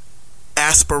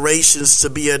aspirations to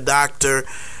be a doctor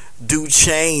do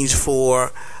change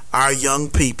for our young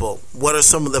people? What are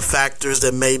some of the factors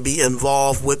that may be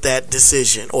involved with that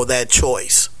decision or that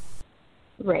choice?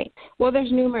 Right. Well,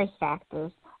 there's numerous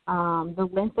factors. The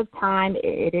length of time,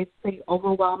 it is pretty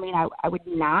overwhelming. I would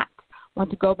not want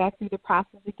to go back through the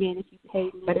process again if you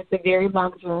paid me, but it's a very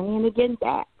long journey. And again,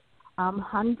 that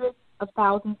hundreds of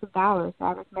thousands of dollars. The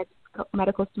average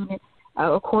medical student,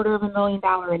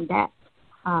 $250,000 in debt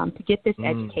to get this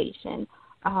education.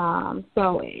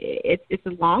 So it's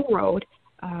a long road,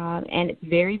 and it's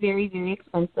very, very, very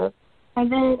expensive.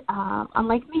 And then,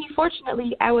 unlike me,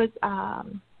 fortunately, I was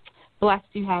blessed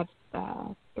to have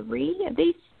at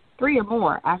least three or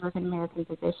more African-American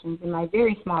physicians in my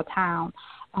very small town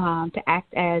to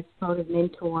act as sort of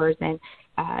mentors. And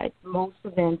most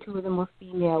of them, two of them were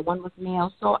female, one was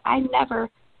male. So I never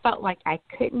felt like I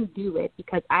couldn't do it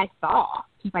because I saw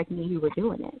people like me who were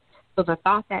doing it. So the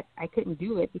thought that I couldn't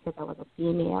do it because I was a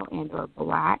female and or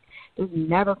black, it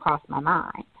never crossed my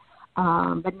mind.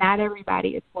 But not everybody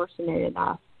is fortunate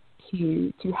enough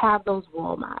to have those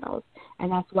role models.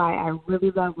 And that's why I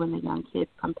really love when the young kids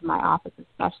come to my office,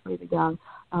 especially the young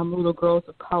little girls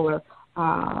of color,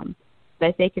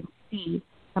 that they can see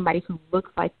somebody who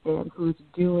looks like them, who's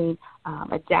doing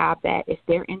a job that if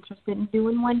they're interested in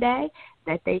doing one day,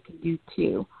 that they can do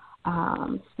too.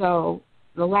 So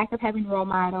the lack of having role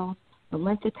models, the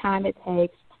length of time it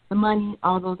takes, the money,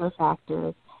 all those are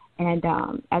factors. And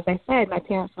as I said, my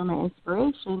parents were my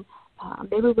inspiration.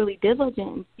 They were really diligent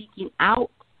in seeking out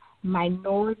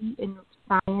minority in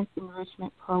science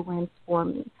enrichment programs for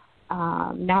me.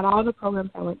 Not all the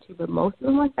programs I went to, but most of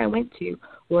the ones I went to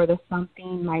were the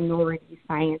Something Minority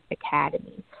Science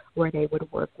Academy, where they would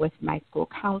work with my school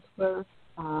counselor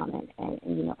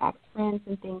and ask friends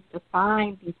and things to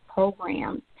find these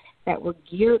programs that were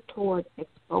geared towards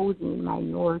exposing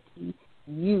minority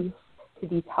youth to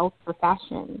these health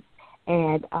professions.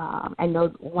 And I know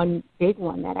one big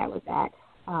one that I was at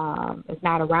is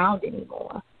not around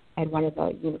anymore at one of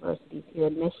the universities here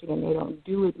in Michigan. They don't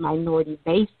do it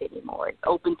minority-based anymore. It's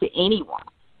open to anyone.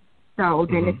 So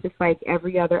then it's just like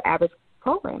every other average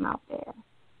program out there.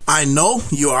 I know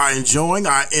you are enjoying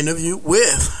our interview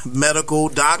with medical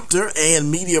doctor and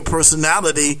media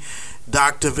personality,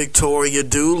 Dr. Victoria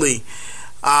Dooley.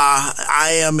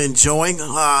 I am enjoying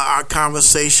our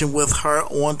conversation with her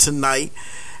on tonight.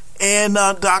 And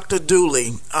Dr.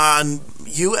 Dooley,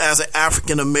 you as an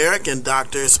African-American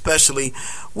doctor especially,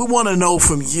 we want to know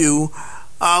from you,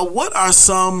 what are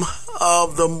some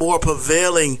of the more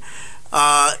prevailing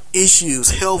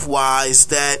issues health-wise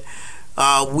that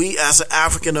we as an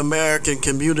African-American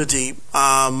community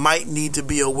might need to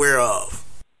be aware of?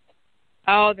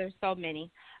 Oh, there's so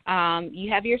many. You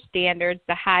have your standards,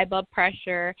 the high blood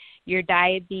pressure, your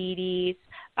diabetes,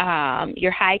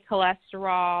 your high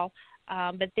cholesterol,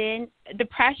 but then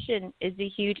depression is a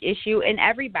huge issue in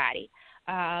everybody.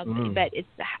 But it's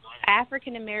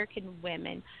African-American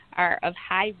women are of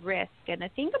high risk. And the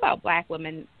thing about black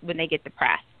women when they get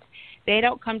depressed, they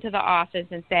don't come to the office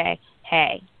and say,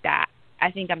 hey, doc,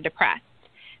 I think I'm depressed.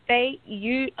 A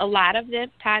lot of the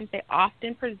times they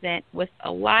often present with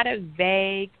a lot of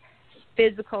vague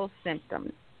physical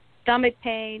symptoms, stomach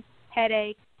pain,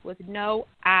 headache, with no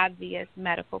obvious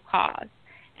medical cause.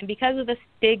 And because of the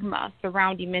stigma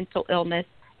surrounding mental illness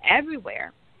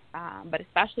everywhere, but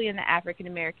especially in the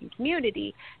African-American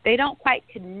community, they don't quite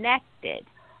connect it.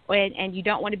 And you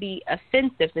don't want to be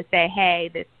offensive to say, hey,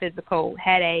 this physical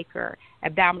headache or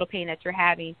abdominal pain that you're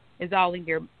having is all in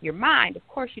your mind. Of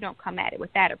course, you don't come at it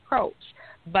with that approach.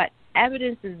 But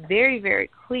evidence is very, very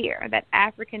clear that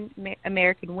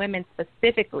African-American women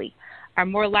specifically are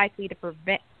more likely to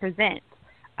present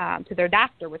to their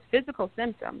doctor with physical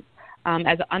symptoms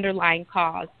as an underlying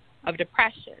cause of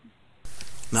depression.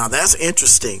 Now, that's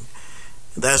interesting.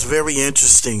 That's very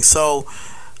interesting. So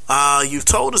you've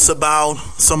told us about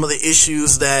some of the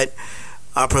issues that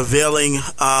are prevailing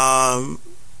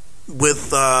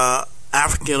with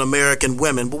African-American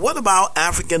women. But what about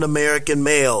African-American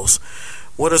males?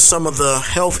 What are some of the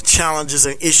health challenges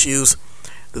and issues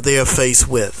that they are faced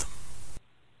with?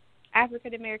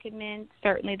 African-American men,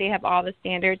 certainly they have all the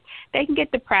standards. They can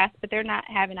get depressed, but they're not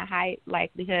having a high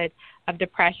likelihood of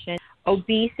depression.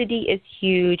 Obesity is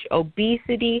huge.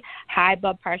 Obesity, high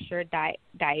blood pressure,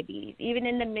 diabetes, even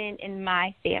in the men in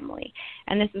my family.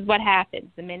 And this is what happens.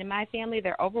 The men in my family,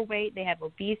 they're overweight, they have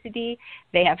obesity,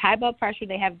 they have high blood pressure,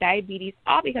 they have diabetes,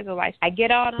 all because of life. I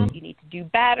get on them, you need to do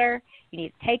better, you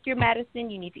need to take your medicine,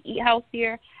 you need to eat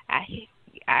healthier.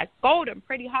 I scold them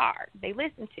pretty hard. They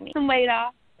listen to me. Some weight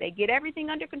off. They get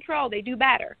everything under control. They do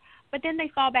better. But then they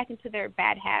fall back into their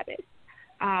bad habits.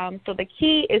 So the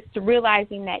key is to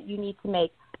realizing that you need to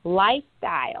make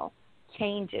lifestyle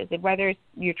changes. Whether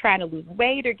you're trying to lose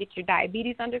weight or get your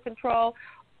diabetes under control,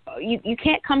 you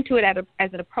can't come to it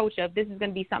as an approach of this is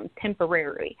going to be something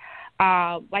temporary.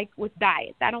 Like with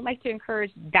diets. I don't like to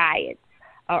encourage diets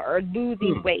or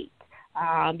losing weight.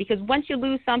 Because once you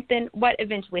lose something, what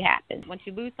eventually happens? Once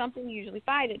you lose something, you usually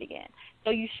fight it again.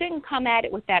 So you shouldn't come at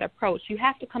it with that approach. You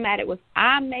have to come at it with,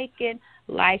 I'm making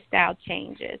lifestyle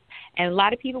changes. And a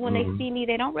lot of people, when they see me,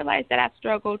 they don't realize that I've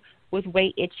struggled with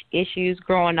weight issues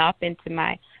growing up into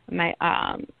my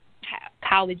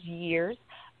college years.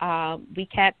 We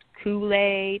kept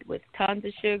Kool-Aid with tons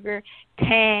of sugar,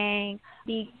 Tang,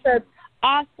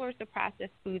 all sorts of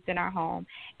processed foods in our home.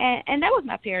 And that was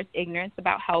my parents' ignorance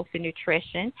about health and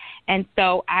nutrition. And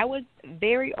so I was a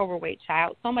very overweight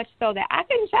child, so much so that I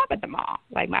couldn't shop at the mall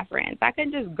like my friends. I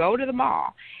couldn't just go to the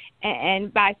mall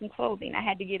and buy some clothing. I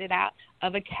had to get it out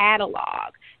of a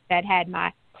catalog that had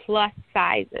my plus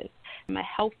sizes. I'm a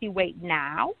healthy weight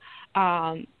now.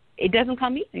 It doesn't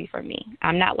come easy for me.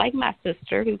 I'm not like my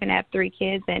sister who can have 3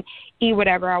 kids and eat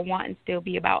whatever I want and still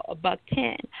be about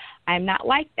 $110. I'm not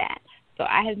like that. So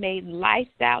I have made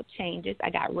lifestyle changes. I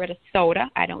got rid of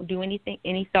soda. I don't do any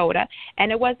soda.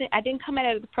 And I didn't come at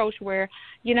it with an approach where,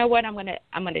 you know what, I'm gonna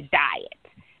diet.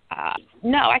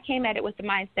 No, I came at it with the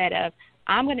mindset of,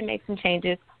 I'm going to make some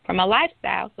changes for my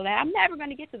lifestyle so that I'm never going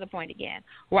to get to the point again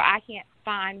where I can't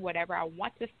find whatever I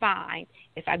want to find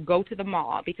if I go to the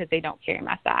mall because they don't carry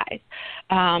my size.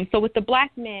 So with the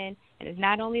black men, and it's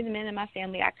not only the men in my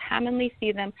family, I commonly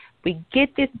see them, we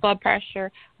get this blood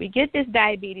pressure, we get this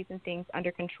diabetes and things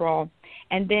under control,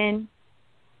 and then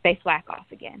they slack off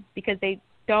again because they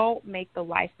don't make the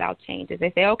lifestyle changes.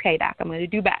 They say, okay, doc, I'm going to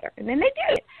do better. And then they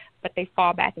do it, but they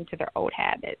fall back into their old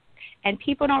habits. And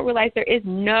people don't realize there is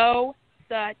no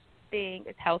such thing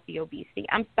as healthy obesity.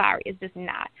 I'm sorry, it's just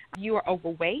not. You are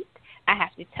overweight. I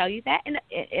have to tell you that in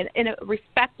a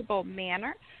respectable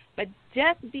manner. But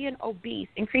just being obese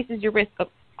increases your risk of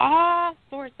all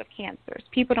sorts of cancers.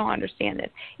 People don't understand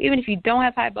this. Even if you don't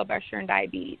have high blood pressure and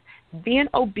diabetes, being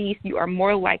obese, you are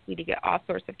more likely to get all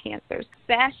sorts of cancers,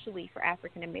 especially for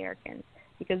African Americans,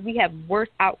 because we have worse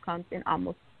outcomes in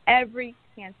almost every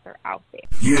cancer out there.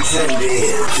 You're tuned in to the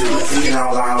Thinking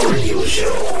Out Loud radio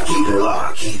show. Keep it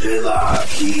locked, keep it locked,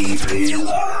 keep it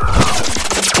locked.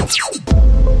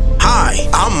 Hi,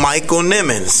 I'm Michael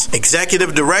Nimmons,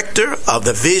 Executive Director of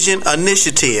the Vision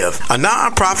Initiative, a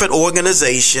nonprofit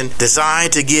organization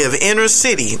designed to give inner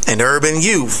city and urban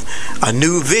youth a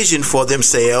new vision for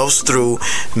themselves through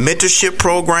mentorship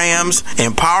programs,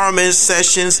 empowerment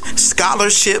sessions,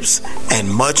 scholarships, and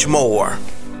much more.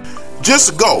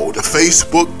 Just go to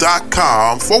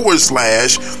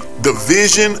facebook.com/The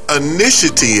Vision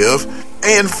Initiative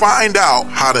and find out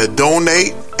how to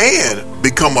donate and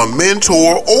become a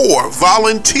mentor or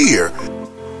volunteer.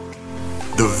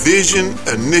 The Vision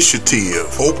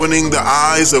Initiative, opening the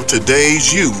eyes of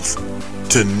today's youth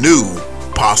to new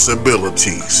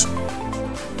possibilities.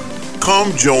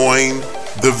 Come join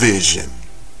the Vision.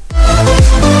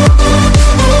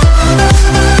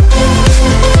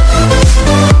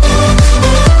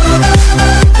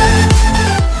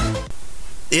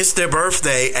 It's their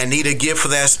birthday and need a gift for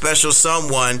that special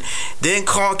someone, then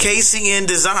call KCN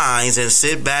Designs and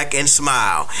sit back and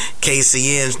smile.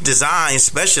 KCN Designs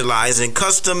specialize in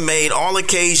custom-made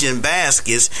all-occasion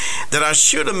baskets that are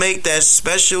sure to make that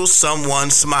special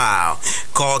someone smile.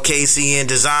 Call KCN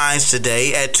Designs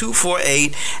today at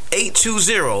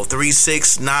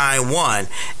 248-820-3691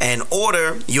 and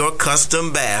order your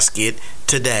custom basket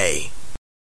today.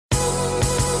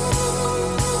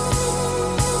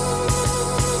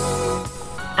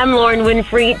 I'm Lauren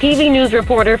Winfrey, TV news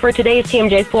reporter for today's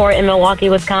TMJ4 in Milwaukee,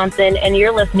 Wisconsin, and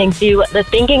you're listening to the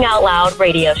Thinking Out Loud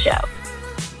radio show.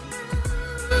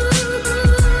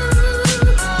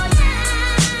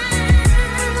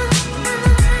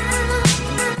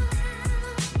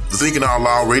 The Thinking Out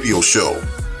Loud radio show,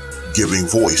 giving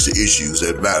voice to issues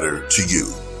that matter to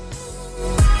you.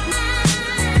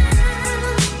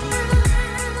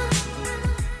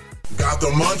 Got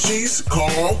the munchies?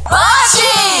 Call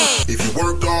Munchie! If you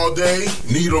worked all day,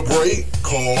 need a break?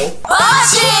 Call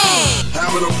Munchie!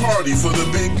 Having a party for the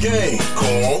big game?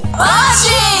 Call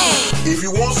Munchie! If you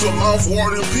want some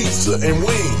mouth-watering pizza and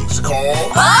wings? Call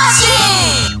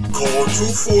Munchie! Call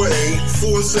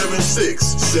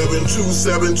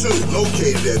 248-476-7272.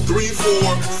 Located at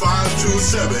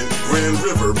 34527 Grand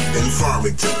River in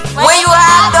Farmington. When you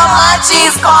have the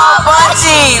munchies, call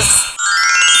Munchies!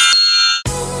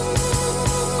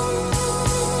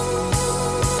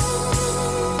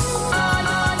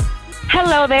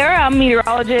 Hello there, I'm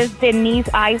meteorologist Denise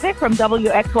Isaac from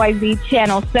WXYZ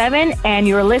Channel 7, and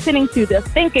you're listening to the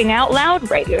Thinking Out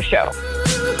Loud radio show.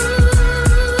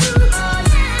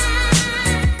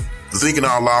 The Thinking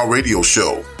Out Loud radio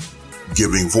show,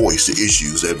 giving voice to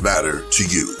issues that matter to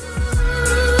you.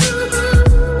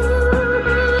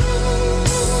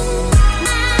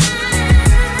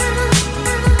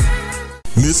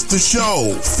 the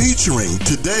show featuring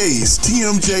today's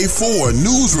TMJ4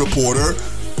 news reporter,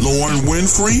 Lauren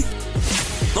Winfrey.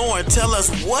 Lauren, tell us,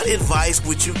 what advice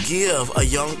would you give a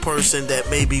young person that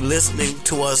may be listening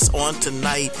to us on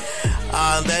tonight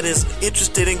that is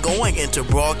interested in going into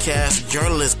broadcast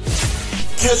journalism?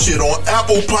 Catch it on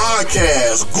Apple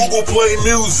Podcasts, Google Play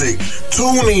Music,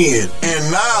 TuneIn, and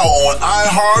now on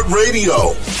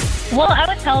iHeartRadio. Well,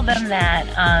 I would tell them that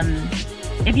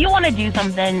if you want to do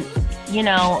something,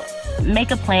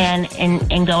 make a plan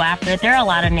and go after it. There are a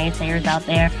lot of naysayers out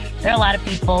there. There are a lot of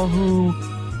people who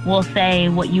will say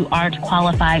what you aren't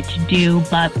qualified to do.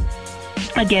 But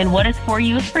again, what is for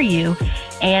you is for you.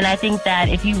 And I think that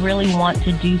if you really want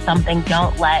to do something,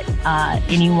 don't let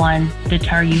anyone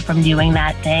deter you from doing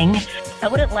that thing. I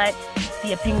wouldn't let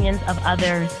the opinions of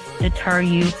others deter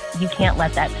you. You can't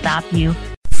let that stop you.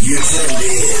 You're tuned in to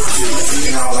the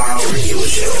Thinking Out Loud radio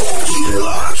show. Keep it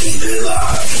locked, keep it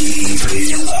locked, keep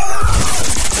it locked.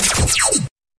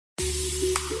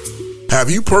 Have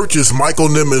you purchased Michael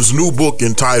Nimmons' new book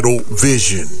entitled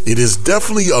Vision? It is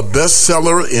definitely a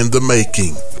bestseller in the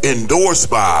making.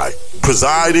 Endorsed by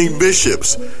presiding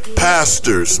bishops,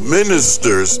 pastors,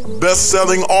 ministers,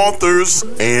 best-selling authors,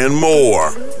 and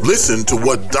more. Listen to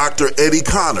what Dr. Eddie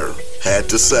Connor had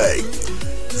to say.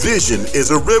 Vision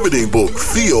is a riveting book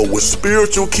filled with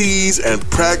spiritual keys and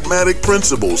pragmatic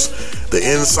principles. The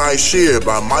insights shared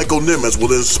by Michael Nimmons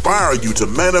will inspire you to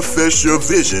manifest your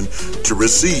vision to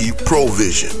receive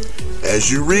provision.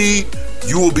 As you read,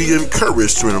 you will be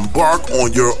encouraged to embark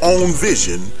on your own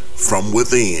vision from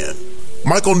within.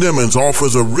 Michael Nimmons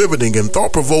offers a riveting and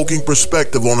thought-provoking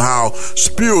perspective on how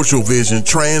spiritual vision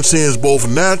transcends both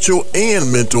natural and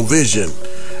mental vision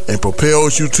and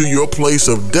propels you to your place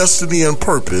of destiny and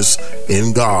purpose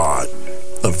in God.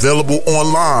 Available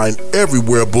online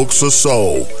everywhere books are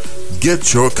sold.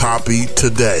 Get your copy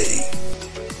today.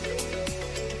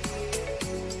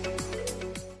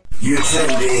 You're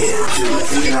tuned in to the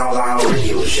Thinking Out Loud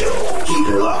radio show. Keep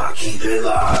it locked, keep it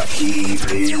locked, keep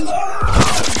it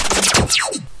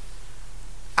locked.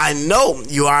 I know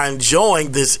you are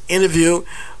enjoying this interview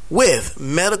with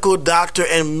medical doctor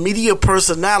and media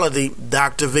personality,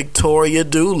 Dr. Victoria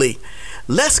Dooley.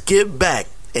 Let's get back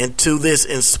into this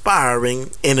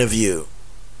inspiring interview.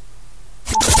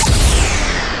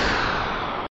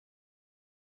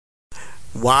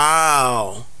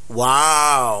 Wow.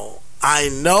 I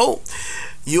know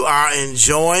you are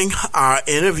enjoying our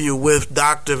interview with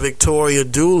Dr. Victoria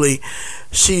Dooley.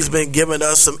 She's been giving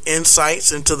us some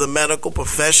insights into the medical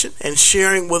profession and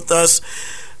sharing with us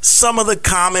some of the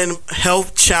common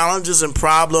health challenges and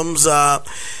problems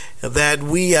that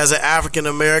we as an African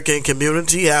American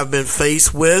community have been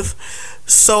faced with.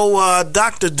 So,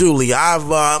 Dr. Dooley, I've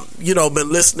been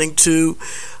listening to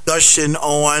discussion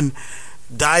on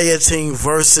dieting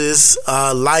versus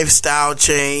lifestyle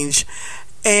change,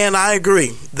 and I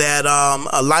agree that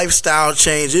a lifestyle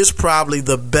change is probably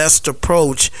the best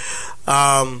approach.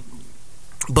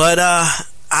 But I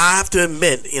have to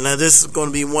admit, this is going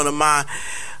to be one of my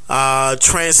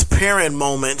transparent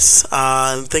moments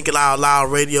in Thinking Out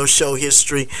Loud radio show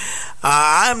history.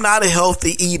 I'm not a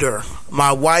healthy eater.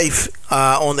 My wife,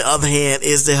 on the other hand,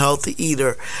 is the healthy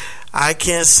eater. I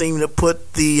can't seem to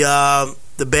put the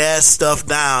bad stuff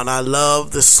down. I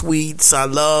love the sweets. I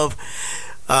love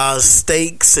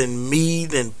steaks and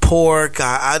meat and pork.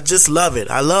 I just love it.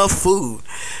 I love food.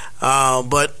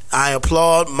 But I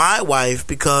applaud my wife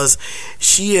because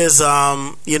she is,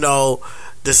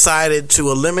 decided to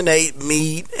eliminate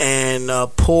meat and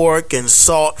pork and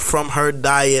salt from her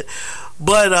diet.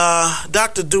 But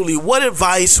Dr. Dooley, what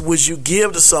advice would you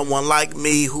give to someone like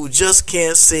me who just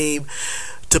can't seem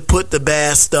to put the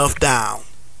bad stuff down?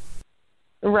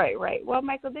 Right. Well,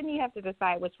 Michael, then you have to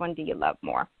decide which one do you love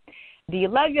more. Do you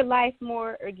love your life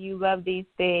more, or do you love these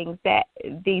things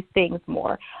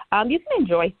more? You can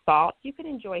enjoy salt. You can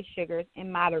enjoy sugars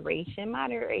in moderation.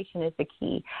 Moderation is the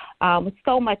key. With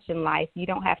so much in life, you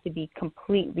don't have to be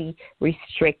completely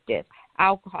restrictive.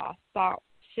 Alcohol, salt,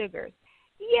 sugars.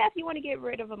 Yeah, if you want to get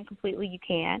rid of them completely, you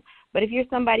can. But if you're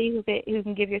somebody who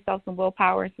can give yourself some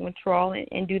willpower and some control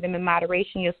and do them in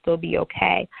moderation, you'll still be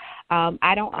okay.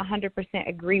 I don't 100%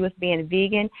 agree with being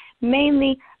vegan,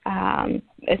 mainly,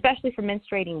 especially for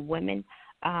menstruating women.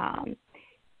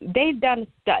 They've done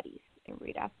studies, and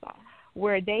Reed, I saw,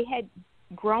 where they had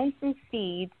grown some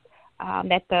seeds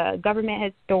that the government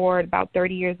had stored about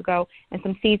 30 years ago and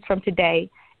some seeds from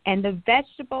today, and the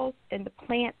vegetables and the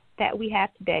plants that we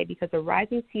have today, because of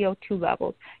rising CO2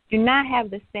 levels, do not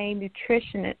have the same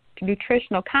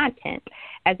nutritional content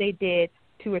as they did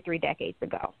 2 or 3 decades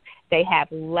ago. They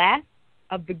have less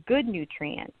of the good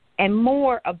nutrients and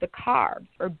more of the carbs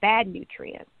or bad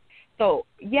nutrients. So,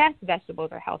 yes, vegetables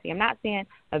are healthy. I'm not saying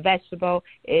a vegetable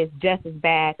is just as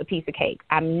bad as a piece of cake.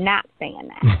 I'm not saying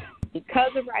that.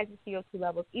 Because of rising CO2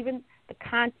 levels, even the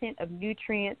content of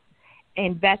nutrients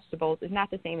in vegetables is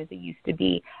not the same as it used to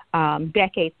be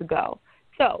decades ago.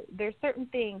 So there's certain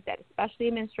things that especially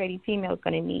a menstruating female is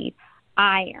going to need,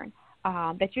 iron,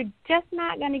 that you're just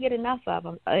not going to get enough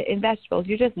of in vegetables.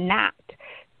 You're just not.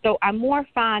 So I'm more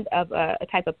fond of a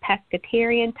type of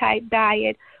pescatarian type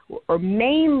diet or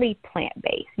mainly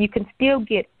plant-based. You can still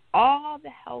get all the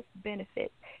health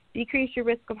benefits, decrease your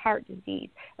risk of heart disease,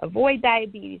 avoid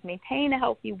diabetes, maintain a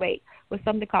healthy weight with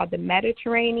something called the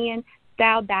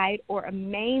Mediterranean-style diet or a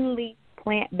mainly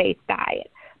plant-based diet,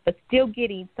 but still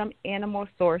getting some animal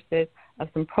sources of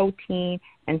some protein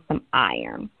and some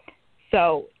iron.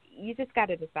 So you just got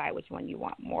to decide which one you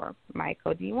want more,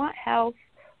 Michael. Do you want health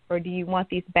or do you want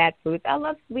these bad foods? I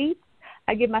love sweets.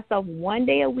 I give myself one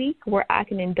day a week where I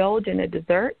can indulge in a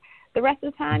dessert. The rest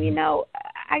of the time,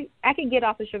 I can get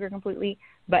off of sugar completely,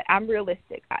 but I'm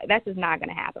realistic. That's just not going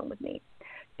to happen with me.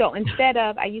 So instead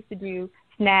of, I used to do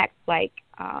snacks like,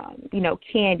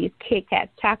 candies, Kit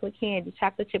Kats, chocolate candy,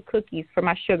 chocolate chip cookies for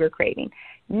my sugar craving.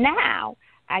 Now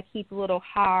I keep little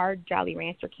hard Jolly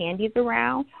Rancher candies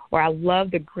around, or I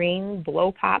love the green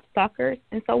blow pop suckers.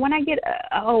 And so when I get,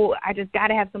 I just got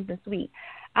to have something sweet,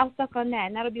 I'll suck on that,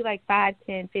 and that'll be like 5,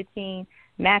 10, 15,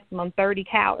 maximum 30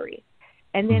 calories.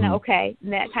 And then,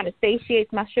 and that kind of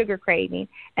satiates my sugar craving,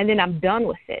 and then I'm done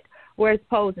with it. Whereas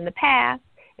opposed in the past,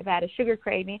 if I had a sugar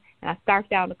craving and I scarfed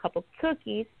down a couple of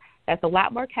cookies, that's a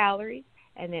lot more calories,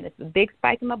 and then it's a big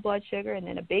spike in my blood sugar, and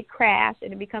then a big crash,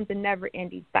 and it becomes a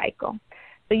never-ending cycle.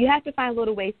 So you have to find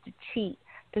little ways to cheat,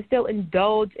 to still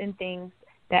indulge in things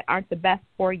that aren't the best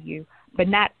for you, but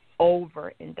not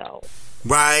overindulge.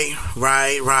 Right.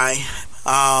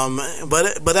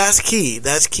 But that's key.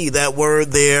 That's key. That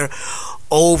word there,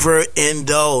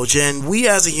 overindulge. And we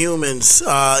as humans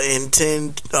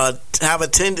have a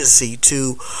tendency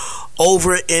to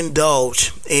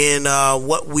overindulge in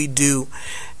what we do.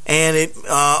 And it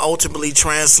ultimately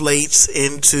translates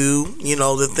into,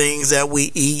 the things that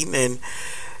we eat and,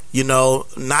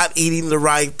 not eating the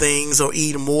right things or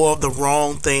eating more of the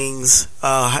wrong things,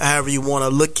 however you want to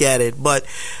look at it. But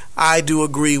I do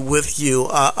agree with you.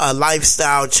 A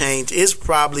lifestyle change is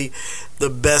probably the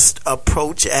best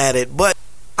approach at it. But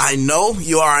I know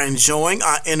you are enjoying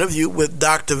our interview with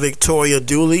Dr. Victoria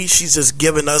Dooley. She's just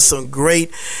given us some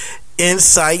great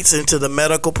insights into the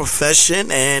medical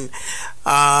profession and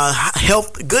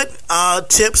good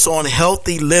tips on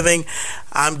healthy living.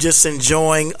 I'm just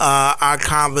enjoying our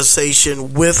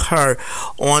conversation with her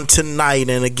on tonight,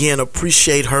 and again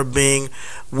appreciate her being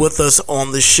with us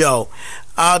on the show.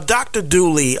 Dr.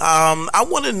 Dooley, I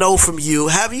want to know from you,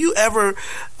 have you ever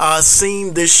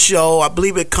seen this show? I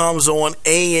believe it comes on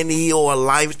A&E or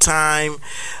Lifetime.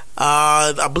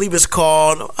 I believe it's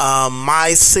called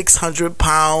My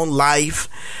 600-Pound Life.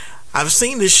 I've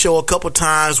seen this show a couple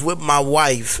times with my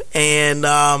wife, and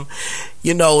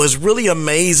it's really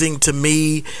amazing to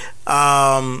me,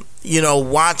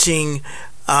 watching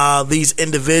these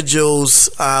individuals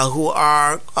who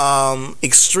are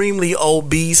extremely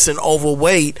obese and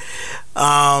overweight.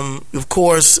 Of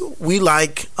course,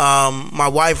 my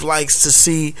wife likes to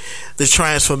see the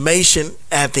transformation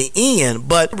at the end,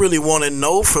 but I really want to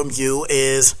know from you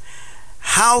is,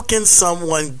 how can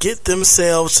someone get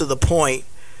themselves to the point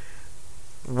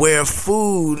where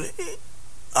food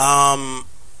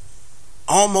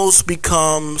almost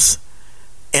becomes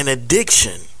an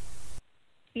addiction?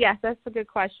 Yes, that's a good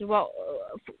question. Well,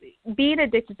 being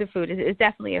addicted to food is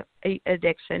definitely an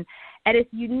addiction, and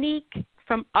it's unique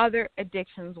from other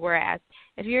addictions, whereas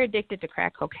if you're addicted to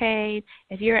crack cocaine,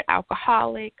 if you're an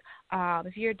alcoholic,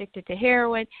 if you're addicted to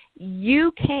heroin,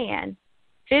 you can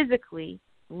physically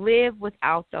live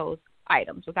without those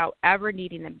items without ever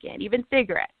needing them again. Even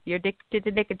cigarettes, you're addicted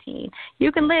to nicotine.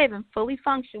 You can live and fully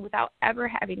function without ever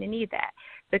having to need that.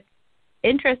 The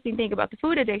interesting thing about the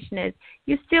food addiction is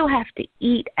you still have to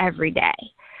eat every day.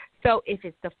 So if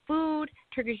it's the food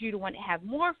triggers you to want to have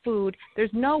more food,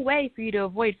 there's no way for you to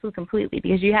avoid food completely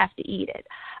because you have to eat it.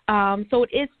 So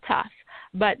it is tough.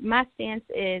 But my stance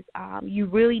is you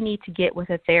really need to get with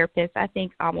a therapist. I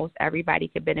think almost everybody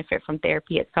could benefit from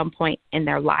therapy at some point in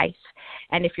their life.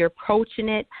 And if you're approaching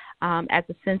it as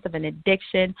a sense of an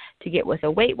addiction, to get with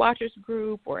a Weight Watchers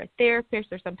group or a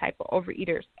therapist or some type of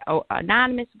Overeaters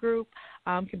Anonymous group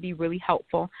could be really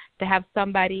helpful. To have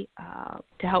somebody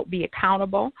to help be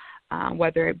accountable,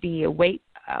 whether it be a Weight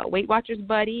Watchers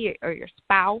buddy or your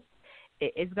spouse,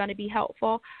 is going to be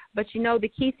helpful. But,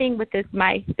 the key thing with this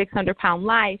My 600-Pound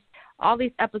Life, all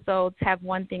these episodes have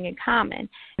one thing in common,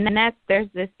 and that's there's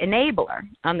this enabler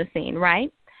on the scene,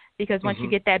 right? Because once you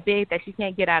get that big that you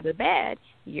can't get out of bed,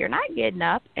 you're not getting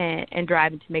up and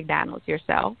driving to McDonald's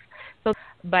yourself. So,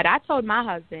 but I told my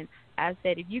husband, I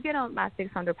said, if you get on my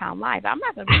 600-pound life, I'm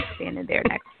not going to be standing there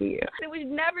next to you. We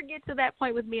never get to that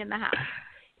point with me in the house.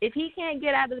 If he can't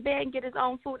get out of the bed and get his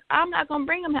own food, I'm not going to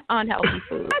bring him unhealthy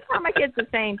food. I tell my kids the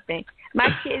same thing. My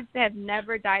kids have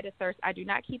never died of thirst. I do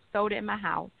not keep soda in my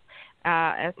house.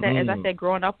 As I said,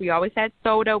 growing up, we always had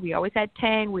soda. We always had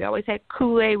Tang. We always had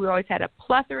Kool-Aid. We always had a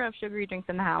plethora of sugary drinks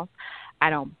in the house. I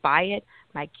don't buy it.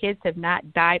 My kids have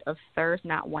not died of thirst,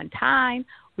 not one time.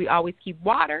 We always keep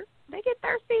water. They get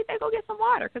thirsty, they go get some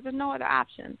water because there's no other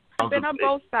option. I've been on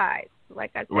both sides.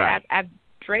 Like I said, right. I've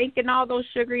drank in all those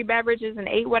sugary beverages and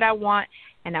ate what I want,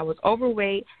 and I was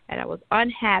overweight, and I was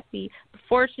unhappy.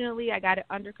 Fortunately, I got it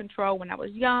under control when I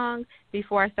was young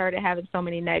before I started having so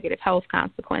many negative health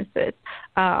consequences.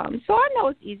 So I know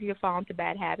it's easy to fall into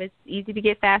bad habits. It's easy to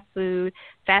get fast food.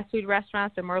 Fast food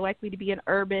restaurants are more likely to be in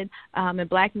urban and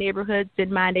black neighborhoods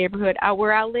than my neighborhood out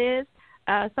where I live.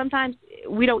 Sometimes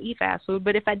we don't eat fast food,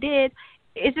 but if I did,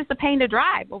 it's just a pain to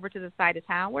drive over to the side of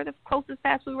town where the closest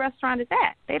fast food restaurant is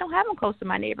at. They don't have them close to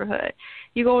my neighborhood.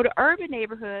 You go to urban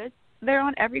neighborhoods, they're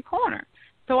on every corner.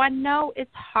 So I know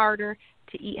it's harder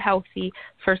to eat healthy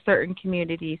for certain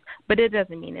communities, but it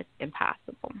doesn't mean it's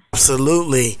impossible.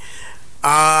 Absolutely.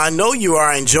 I know you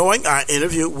are enjoying our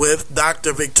interview with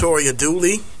Dr. Victoria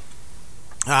Dooley.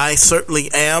 I certainly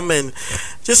am, and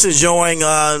just enjoying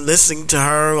listening to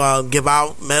her give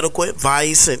out medical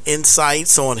advice and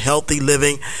insights on healthy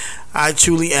living. I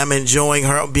truly am enjoying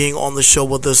her being on the show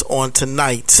with us on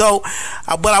tonight. So,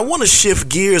 but I want to shift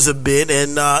gears a bit,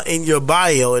 and in your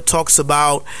bio, it talks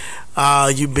about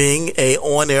you being a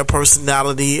on-air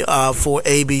personality for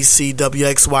ABC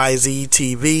WXYZ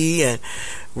TV and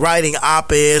writing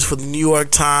op-eds for the New York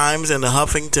Times and the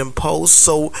Huffington Post.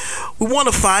 So we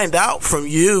want to find out from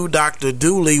you, Dr.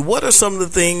 Dooley, what are some of the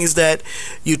things that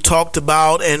you talked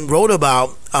about and wrote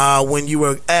about when you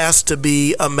were asked to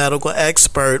be a medical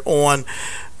expert on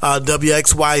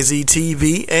WXYZ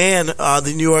TV and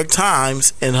the New York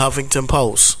Times and Huffington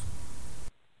Post?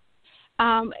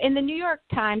 In the New York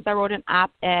Times, I wrote an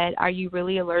op-ed, Are You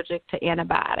Really Allergic to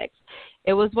Antibiotics?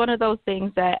 It was one of those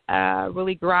things that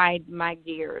really grind my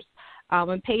gears.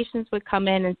 When patients would come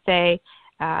in and say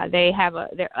they have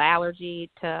their allergy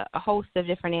to a host of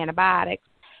different antibiotics,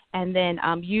 and then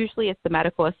usually it's the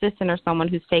medical assistant or someone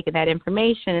who's taken that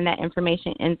information, and that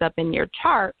information ends up in your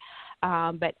chart.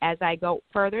 But as I go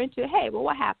further into it, hey, well,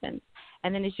 what happens?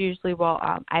 And then it's usually, well,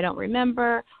 I don't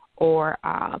remember, or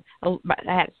I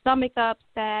had a stomach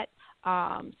upset.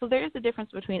 So there is a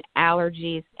difference between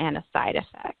allergies and a side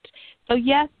effect. So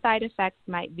yes, side effects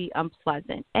might be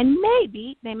unpleasant, and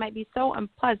maybe they might be so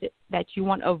unpleasant that you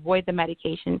want to avoid the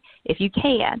medication if you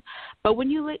can. But when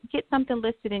you get something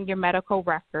listed in your medical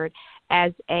record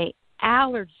as a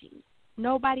allergy,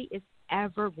 nobody is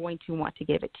ever going to want to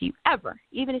give it to you, ever.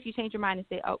 Even if you change your mind and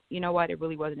say, oh, you know what, it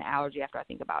really was an allergy after I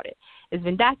think about it. It's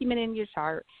been documented in your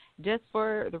chart. Just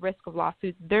for the risk of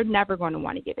lawsuits, they're never going to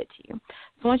want to give it to you.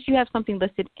 So once you have something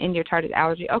listed in your chart as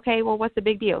allergy, okay, well, what's the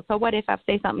big deal? So what if I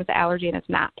say something's an allergy and it's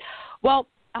not? Well,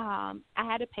 I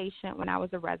had a patient when I was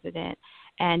a resident,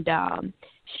 and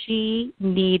she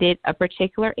needed a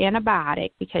particular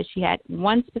antibiotic because she had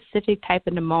one specific type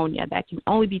of pneumonia that can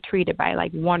only be treated by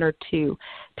like one or two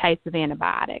types of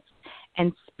antibiotics.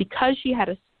 And because she had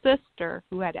a sister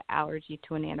who had an allergy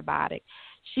to an antibiotic,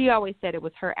 she always said it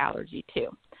was her allergy too.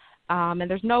 And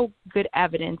there's no good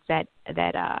evidence that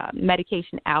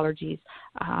medication allergies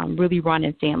really run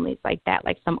in families like that,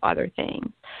 like some other things.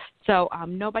 So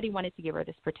nobody wanted to give her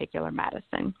this particular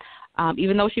medicine.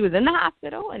 Even though she was in the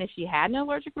hospital, and if she had an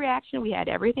allergic reaction, we had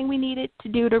everything we needed to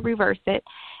do to reverse it.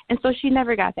 And so she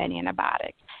never got that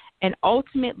antibiotic. And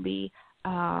ultimately,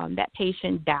 that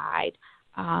patient died.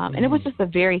 And it was just a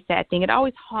very sad thing. It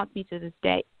always haunts me to this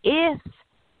day. If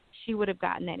she would have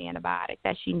gotten that antibiotic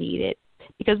that she needed,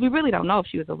 because we really don't know if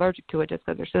she was allergic to it just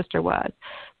because her sister was,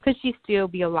 could she still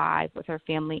be alive with her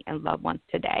family and loved ones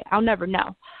today? I'll never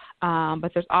know.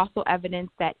 But there's also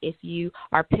evidence that if you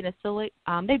are penicillin,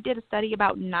 they did a study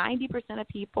about 90% of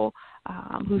people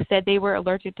who said they were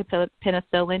allergic to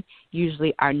penicillin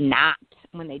usually are not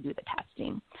when they do the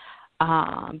testing,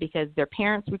 because their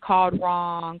parents recalled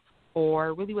wrong, or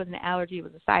it really wasn't an allergy, it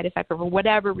was a side effect, or for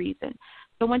whatever reason.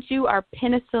 So once you are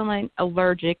penicillin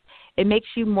allergic, it makes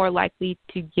you more likely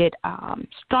to get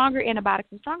stronger antibiotics,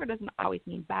 and stronger doesn't always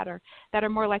mean better, that are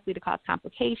more likely to cause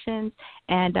complications,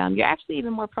 and you're actually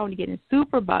even more prone to getting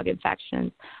superbug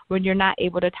infections when you're not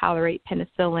able to tolerate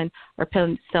penicillin or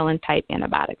penicillin-type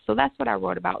antibiotics. So that's what I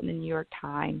wrote about in the New York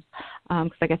Times,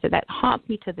 because like I said, that haunts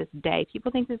me to this day.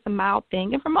 People think it's a mild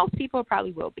thing, and for most people it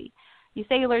probably will be. You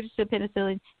say you're allergic to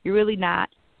penicillin, you're really not.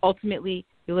 Ultimately,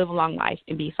 you live a long life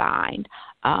and be fine.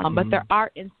 But there are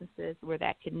instances where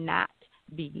that could not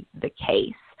be the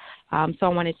case. So I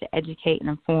wanted to educate and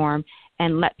inform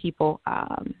and let people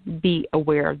be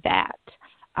aware of that.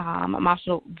 I'm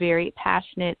also very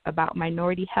passionate about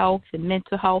minority health and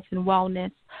mental health and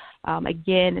wellness.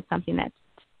 Again, it's something that's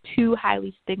too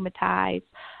highly stigmatized.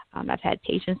 I've had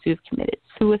patients who've committed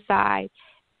suicide,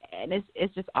 and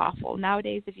it's just awful.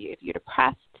 Nowadays, if you're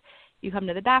depressed, you come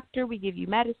to the doctor, we give you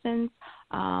medicines,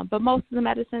 but most of the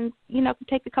medicines, can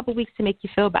take a couple weeks to make you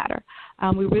feel better.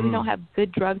 We really don't have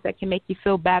good drugs that can make you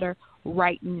feel better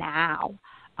right now.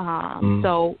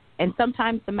 So, and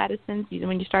sometimes the medicines,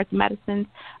 when you start the medicines,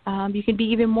 you can be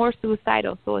even more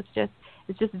suicidal. So it's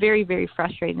just very, very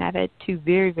frustrating. I've had 2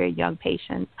 very, very young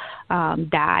patients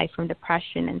die from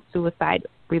depression and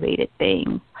suicide-related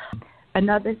things.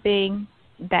 Another thing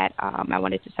that I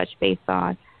wanted to touch base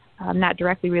on, not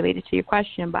directly related to your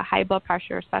question, but high blood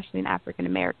pressure, especially in African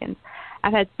Americans.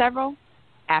 I've had several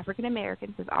African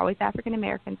Americans, there's always African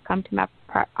Americans, come to my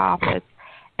office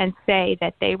and say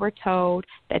that they were told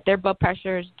that their blood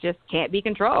pressures just can't be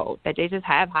controlled, that they just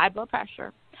have high blood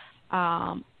pressure.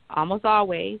 Almost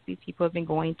always, these people have been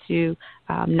going to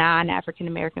non-African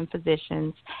American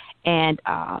physicians, and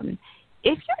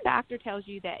if your doctor tells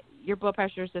you that your blood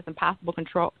pressure is just impossible to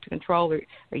control, or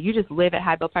you just live at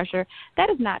high blood pressure, that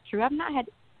is not true. I've not had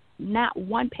not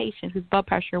one patient whose blood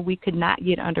pressure we could not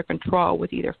get under control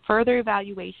with either further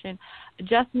evaluation,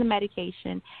 adjusting the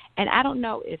medication, and I don't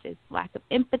know if it's lack of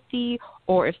empathy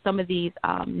or if some of these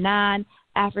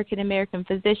non-African American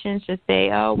physicians just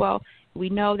say, oh, well, we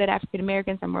know that African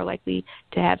Americans are more likely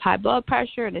to have high blood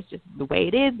pressure, and it's just the way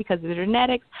it is because of the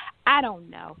genetics. I don't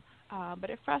know. But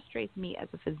it frustrates me as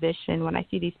a physician when I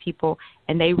see these people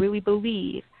and they really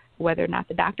believe, whether or not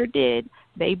the doctor did,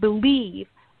 they believe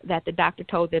that the doctor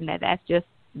told them that that's just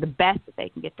the best that they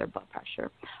can get their blood pressure.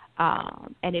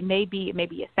 And it may be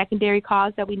a secondary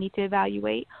cause that we need to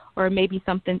evaluate, or it may be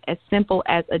something as simple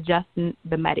as adjusting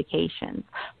the medications.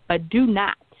 But do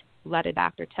not let a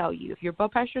doctor tell you. If your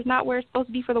blood pressure is not where it's supposed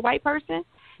to be for the white person,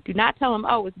 do not tell them,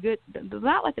 oh, it's good. Do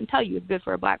not let them tell you it's good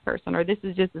for a black person, or this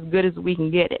is just as good as we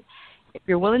can get it. If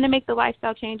you're willing to make the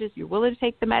lifestyle changes, you're willing to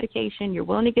take the medication, you're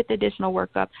willing to get the additional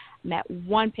workup. I met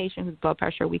one patient whose blood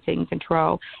pressure we couldn't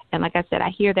control. And like I said, I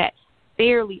hear that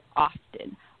fairly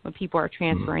often when people are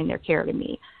transferring their care to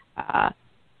me.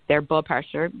 Their blood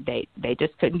pressure, they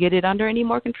just couldn't get it under any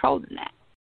more control than that.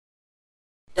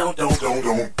 Don't touch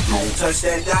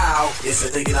that dial. It's the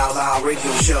Thinking Out Loud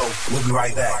radio show. We'll be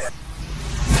right back.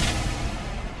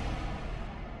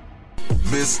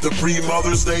 Missed the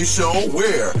pre-Mother's Day show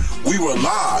where we were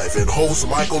live and host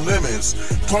Michael Nimmons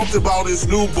talked about his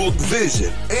new book,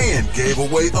 Vision, and gave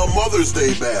away a Mother's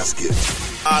Day basket.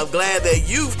 I'm glad that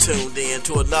you've tuned in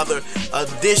to another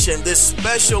edition, this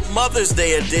special Mother's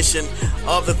Day edition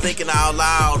of the Thinking Out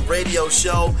Loud radio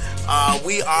show.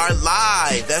 We are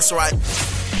live. That's right.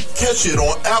 Catch it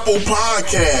on Apple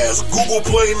Podcasts, Google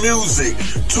Play Music,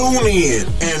 TuneIn,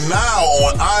 and now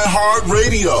on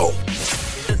iHeartRadio.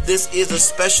 This is a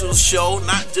special show,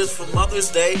 not just for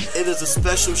Mother's Day. It is a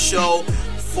special show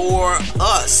for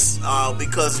us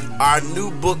because our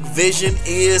new book, Vision,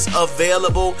 is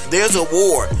available. There's a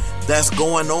war that's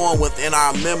going on within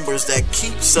our members that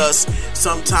keeps us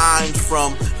sometimes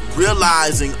from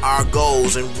realizing our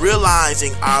goals and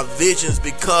realizing our visions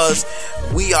because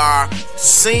we are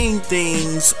seeing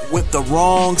things with the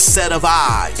wrong set of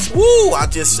eyes. Woo! I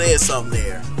just said something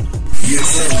there. You're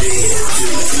tuned in to the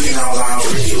Thinking Out Loud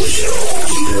radio show.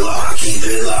 Keep it locked, keep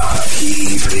it locked,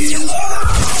 keep it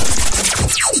locked.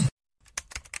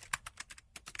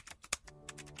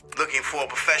 Looking for a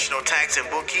professional tax and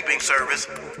bookkeeping service?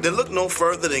 Then look no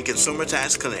further than Consumer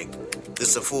Tax Connect. This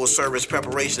is a full-service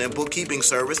preparation and bookkeeping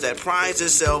service that prides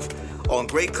itself on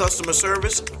great customer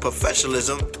service,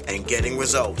 professionalism, and getting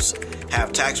results.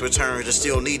 Have tax returns that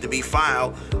still need to be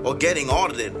filed or getting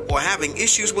audited or having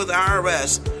issues with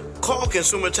IRS? Call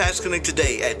Consumer Tax Connect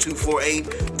today at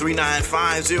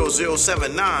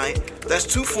 248-395-0079. That's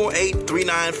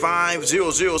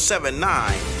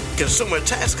 248-395-0079. Consumer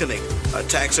Tax Connect, a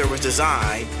tax service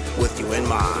designed with you in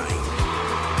mind.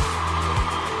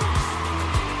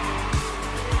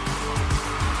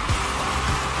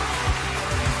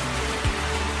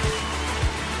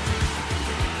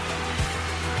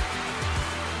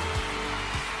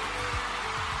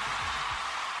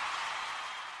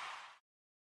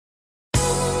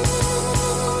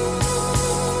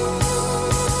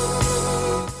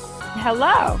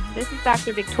 Hello, this is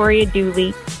Dr. Victoria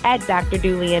Dooley at Dr.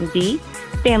 Dooley MD,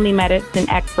 family medicine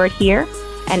expert here.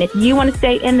 And if you want to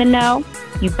stay in the know,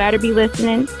 you better be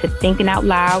listening to Thinking Out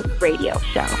Loud radio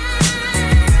show.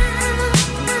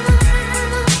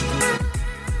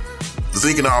 The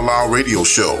Thinking Out Loud radio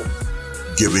show,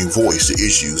 giving voice to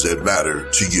issues that matter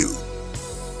to you.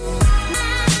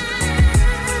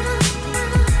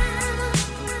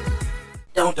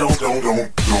 Don't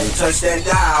touch that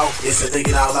dial. It's the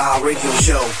Thinking Out Loud radio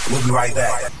show. We'll be right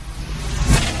back.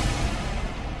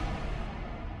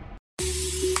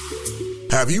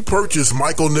 Have you purchased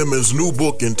Michael Nimmons' new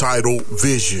book entitled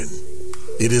Vision?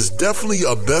 It is definitely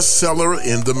a bestseller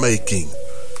in the making.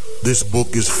 This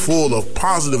book is full of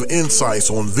positive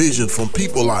insights on vision from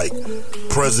people like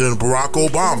President Barack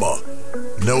Obama,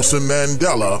 Nelson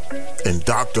Mandela, and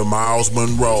Dr. Miles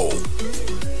Monroe.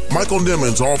 Michael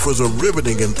Nimmons offers a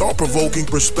riveting and thought-provoking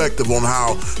perspective on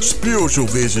how spiritual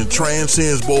vision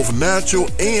transcends both natural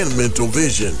and mental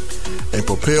vision and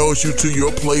propels you to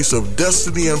your place of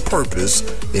destiny and purpose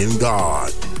in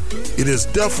God. It is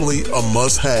definitely a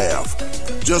must-have.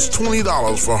 Just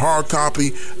 $20 for hard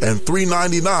copy and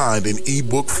 $3.99 in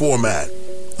ebook format.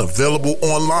 Available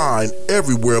online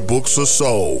everywhere books are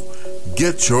sold.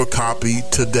 Get your copy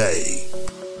today.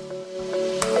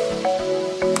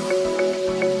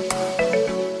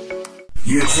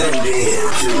 You're tuned in to the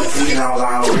Thinking Out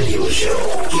Loud radio show.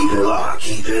 Keep it locked,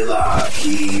 keep it locked,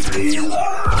 keep it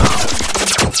locked.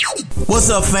 What's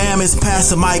up, fam? It's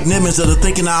Pastor Mike Nimmons of the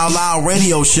Thinking Out Loud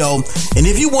radio show. And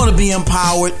if you want to be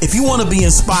empowered, if you want to be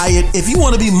inspired, if you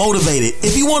want to be motivated,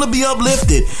 if you want to be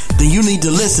uplifted, then you need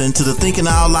to listen to the Thinking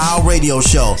Out Loud radio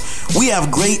show. We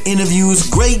have great interviews,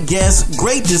 great guests,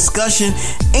 great discussion,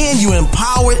 and you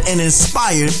empowered and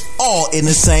inspired all in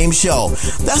the same show.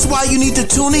 That's why you need to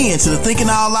tune in to the Thinking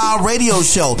Out Loud radio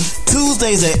show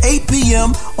Tuesdays at 8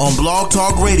 p.m. on Blog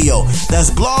Talk Radio.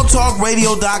 That's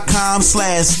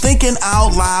blogtalkradio.com/Thinking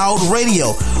Out Loud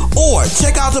Radio. Or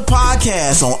check out the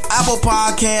podcast on Apple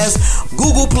Podcasts,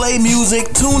 Google Play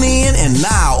Music, TuneIn, and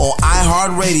now on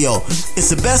iHeartRadio. It's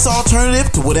the best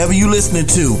alternative to whatever you're listening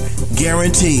to.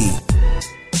 Guaranteed.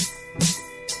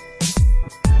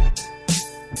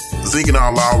 The Thinking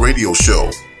Out Loud radio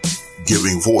show,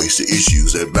 giving voice to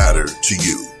issues that matter to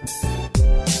you.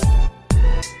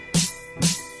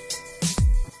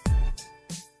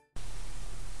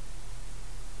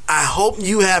 I hope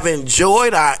you have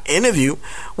enjoyed our interview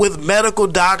with medical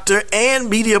doctor and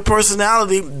media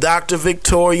personality Dr.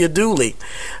 Victoria Dooley.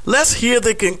 Let's hear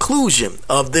the conclusion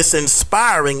of this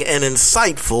inspiring and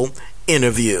insightful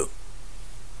interview.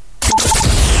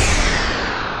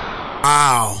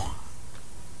 Wow.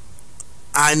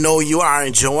 I know you are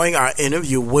enjoying our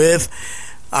interview with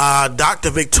Dr.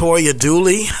 Victoria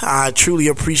Dooley. I truly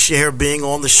appreciate her being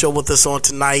on the show with us on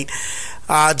tonight.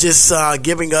 Just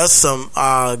giving us some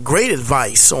great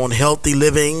advice on healthy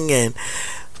living and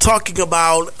talking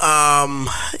about,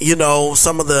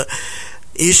 some of the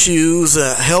issues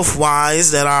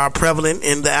health-wise that are prevalent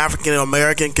in the African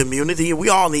American community. We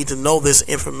all need to know this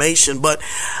information, but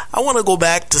I want to go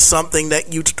back to something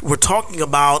that you were talking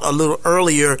about a little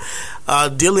earlier,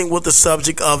 dealing with the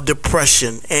subject of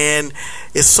depression. And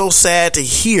it's so sad to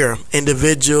hear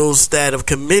individuals that have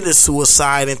committed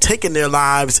suicide and taken their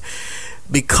lives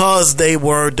because they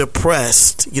were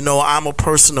depressed. You know, I'm a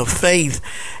person of faith,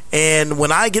 and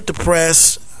when I get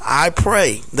depressed, I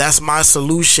pray. That's my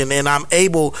solution, and I'm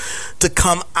able to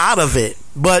come out of it.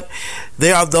 But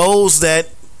there are those that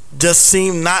just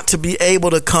seem not to be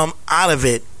able to come out of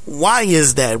it. Why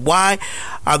is that? Why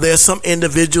are there some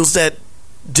individuals that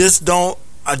just are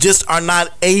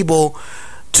not able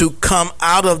to come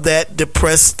out of that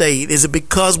depressed state? Is it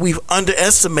because we've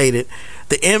underestimated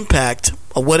the impact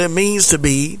of what it means to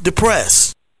be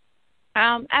depressed?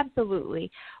 Absolutely.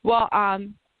 Well,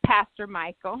 Pastor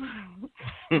Michael,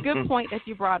 good point that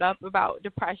you brought up about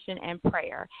depression and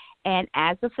prayer. And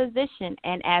as a physician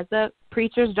and as a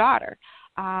preacher's daughter,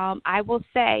 I will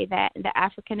say that the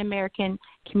African American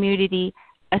community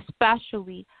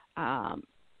especially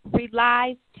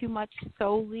relies too much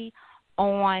solely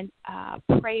on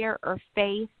prayer or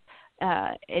faith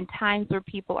in times where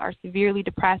people are severely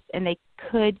depressed and they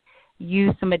could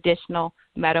use some additional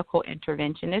medical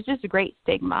intervention. There's just a great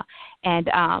stigma. And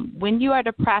when you are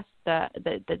depressed, the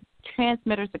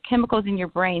transmitters, the chemicals in your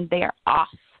brain, they are off.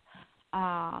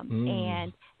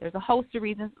 And there's a host of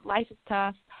reasons. Life is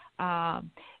tough.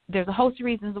 There's a host of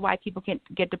reasons why people can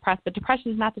get depressed, but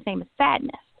depression is not the same as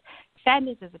sadness.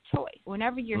 Sadness is a choice.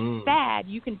 Whenever you're sad,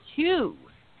 you can choose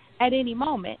at any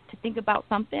moment to think about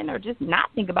something or just not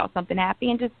think about something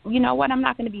happy and just, you know what, I'm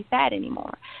not going to be sad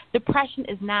anymore. Depression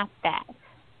is not that.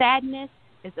 sadness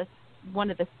is one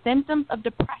of the symptoms of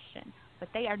depression, but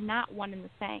they are not one and the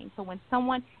same. So when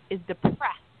someone is depressed,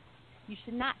 you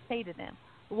should not say to them,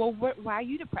 well, why are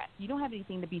you depressed? You don't have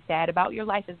anything to be sad about. Your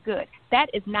life is good. That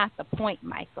is not the point,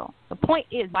 Michael. The point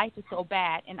is life is so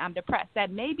bad and I'm depressed.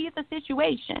 That may be the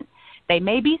situation. They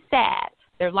may be sad.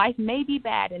 Their life may be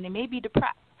bad and they may be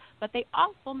depressed. But they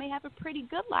also may have a pretty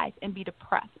good life and be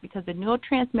depressed because the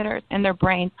neurotransmitters in their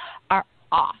brains are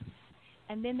off.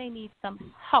 And then they need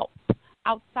some help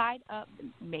outside of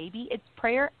maybe it's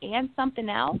prayer and something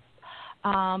else.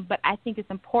 But I think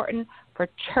it's important for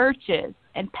churches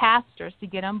and pastors to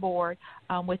get on board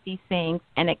with these things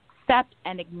and accept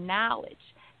and acknowledge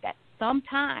that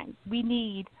sometimes we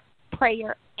need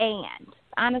prayer and.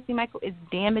 Honestly, Michael, is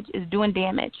doing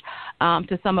damage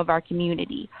to some of our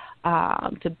community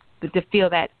to feel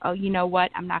that, oh, you know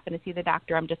what, I'm not going to see the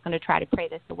doctor. I'm just going to try to pray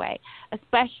this away,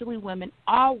 especially women,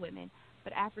 all women,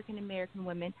 but African-American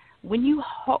women. When you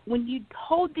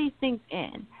hold these things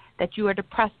in, that you are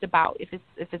depressed about, if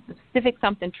it's a specific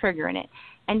something triggering it,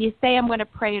 and you say, I'm going to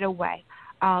pray it away,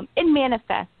 it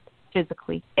manifests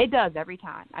physically. It does every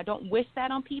time. I don't wish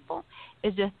that on people.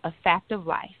 It's just a fact of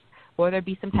life. Whether there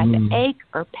be some type of ache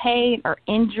or pain or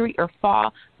injury or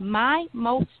fall, my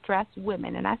most stressed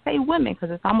women, and I say women because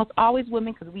it's almost always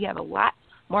women because we have a lot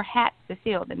more hats to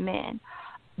fill than men,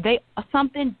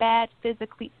 something bad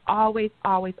physically always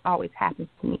happens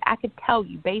to me. I could tell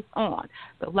you based on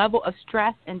the level of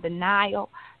stress and denial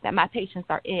that my patients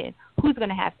are in, who's going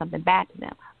to have something bad to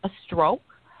them. A stroke,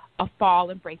 a fall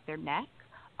and break their neck.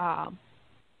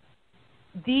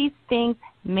 These things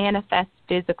manifest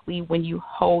physically when you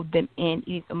hold them in,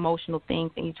 these emotional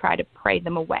things, and you try to pray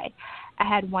them away. I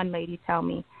had one lady tell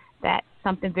me that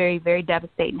something very, very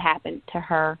devastating happened to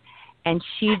her, and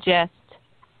she just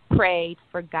prayed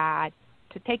for God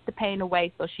to take the pain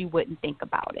away so she wouldn't think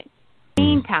about it.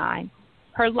 Meantime,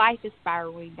 her life is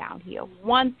spiraling downhill,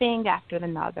 one thing after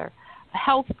another.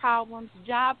 Health problems,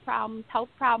 job problems, health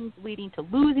problems leading to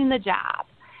losing the job.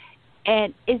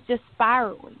 And it's just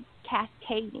spiraling,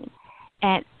 cascading.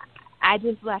 And I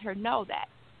just let her know that,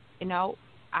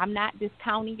 I'm not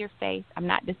discounting your faith. I'm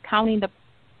not discounting the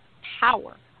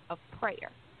power of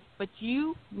prayer. But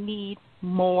you need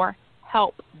more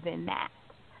help than that.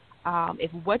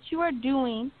 If what you are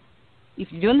doing,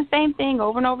 if you're doing the same thing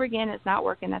over and over again, it's not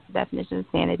working. That's the definition of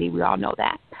insanity. We all know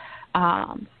that.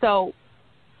 So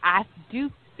I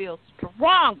do feel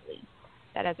strongly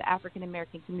that as the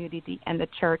African-American community and the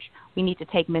church, we need to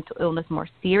take mental illness more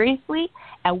seriously,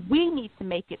 and we need to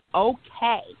make it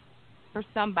okay for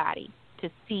somebody to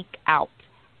seek out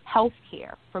health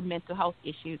care for mental health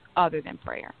issues other than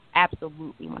prayer.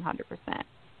 Absolutely, 100%.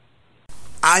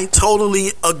 I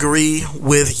totally agree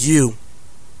with you.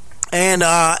 And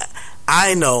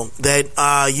I know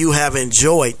that you have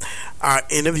enjoyed our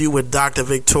interview with Dr.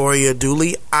 Victoria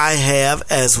Dooley. I have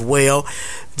as well,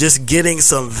 just getting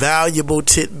some valuable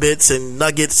tidbits and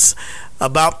nuggets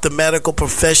about the medical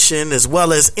profession, as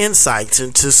well as insights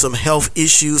into some health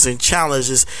issues and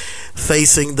challenges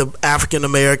facing the African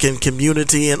American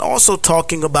community, and also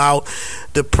talking about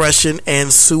depression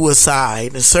and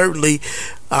suicide. And certainly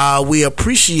we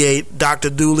appreciate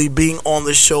Dr. Dooley being on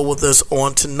the show with us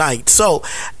on tonight. So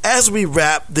as we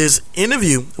wrap this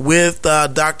interview with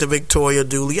Dr. Victoria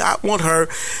Dooley, I want her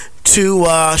to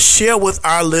share with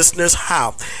our listeners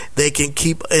how they can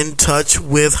keep in touch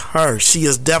with her. She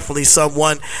is definitely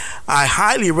someone I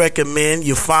highly recommend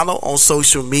you follow on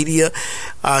social media.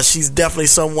 She's definitely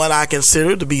someone I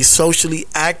consider to be socially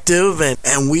active,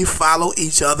 and we follow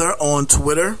each other on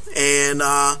Twitter, and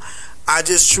I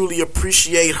just truly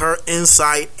appreciate her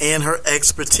insight and her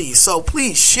expertise. So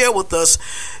please share with us,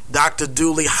 Dr.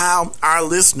 Dooley, how our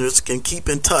listeners can keep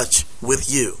in touch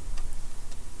with you.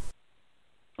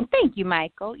 Thank you,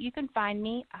 Michael. You can find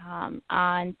me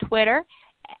on Twitter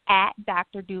at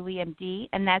Dr. Dooley MD,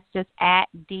 and that's just at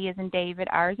D as in David,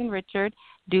 R as in Richard.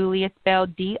 Dooley is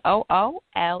spelled DOOLEY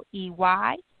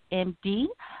MD.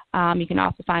 You can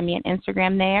also find me on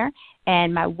Instagram there,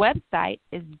 and my website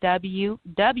is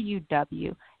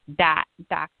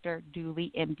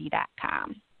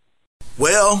www.drdooley.md.com.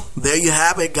 Well, there you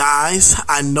have it, guys.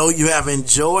 I know you have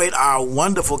enjoyed our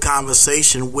wonderful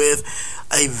conversation with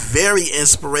a very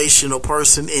inspirational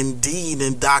person indeed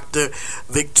in Dr.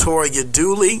 Victoria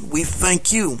Dooley. We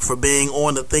thank you for being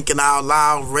on the Thinking Out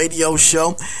Loud radio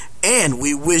show, and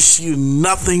we wish you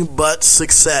nothing but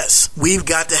success. We've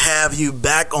got to have you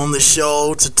back on the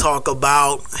show to talk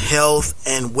about health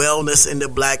and wellness in the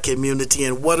Black community,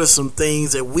 and what are some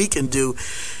things that we can do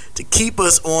to keep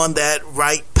us on that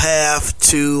right path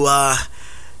to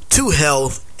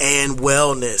health and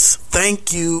wellness.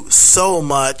 Thank you so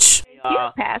much. Thank you,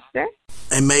 Pastor.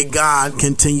 And may God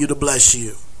continue to bless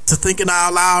you. It's a Thinking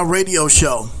Out Loud radio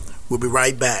show. We'll be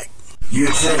right back.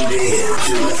 You're tuned in to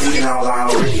the Thinking Out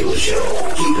Loud radio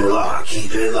show. Keep it locked,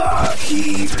 keep it locked,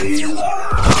 keep it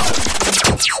locked.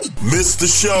 Miss the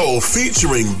show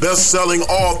featuring best-selling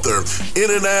author,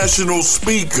 international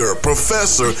speaker,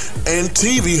 professor, and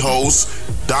TV host,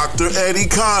 Dr. Eddie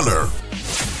Connor.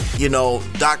 You know,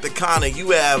 Dr. Connor,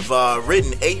 you have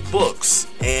written 8 books,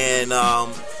 and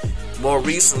more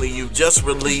recently you've just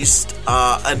released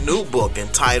a new book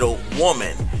entitled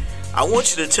Woman. I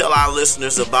want you to tell our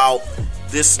listeners about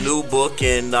this new book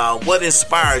and what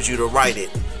inspired you to write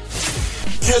it.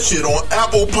 Catch it on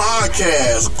Apple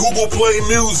Podcasts, Google Play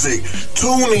Music,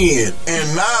 TuneIn,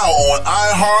 and now on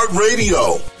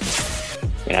iHeartRadio.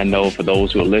 And I know for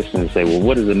those who are listening say, well,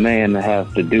 what does a man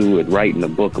have to do with writing a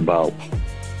book about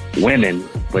women?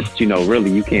 But, you know, really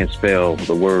you can't spell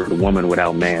the word woman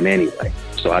without man anyway.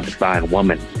 So I define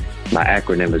woman. My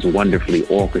acronym is wonderfully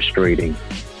orchestrating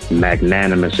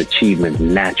magnanimous achievement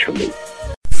naturally.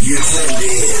 You're tuned in to the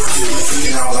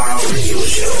Thinking Out Loud radio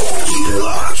show. Keep it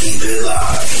locked, keep it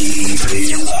locked, keep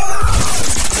it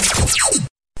locked.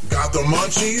 Got the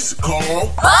munchies? Call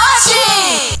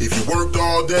Munchies! If you worked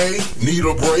all day, need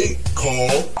a break? Call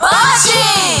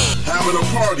Munchies! Having a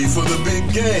party for the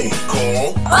big game?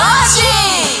 Call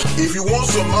Munchies! If you want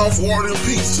some mouth-watering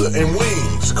pizza and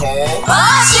wings? Call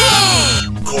Munchies!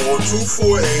 Call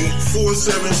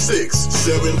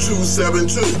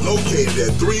 248-476-7272. Located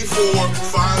at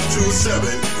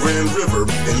 34527 Grand River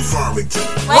in Farmington.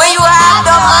 When you have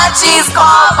the munchies,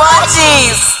 call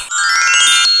Munchies!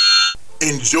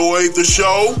 Enjoy the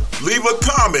show? Leave a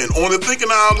comment on the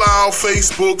Thinking Out Loud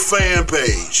Facebook fan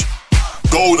page.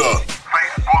 Go to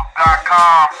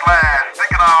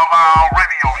Facebook.com/Thinking Out Loud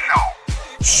Radio Show.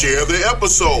 Share the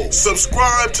episode.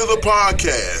 Subscribe to the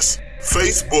podcast.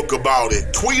 Facebook about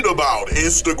it. Tweet about it.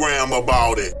 Instagram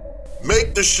about it.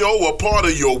 Make the show a part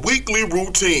of your weekly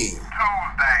routine.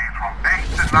 Tuesdays from 8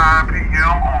 to 9 p.m.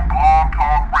 on Blog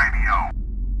Talk Radio.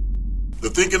 The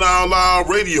Thinking Out Loud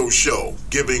radio show,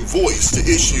 giving voice to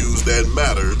issues that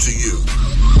matter to you.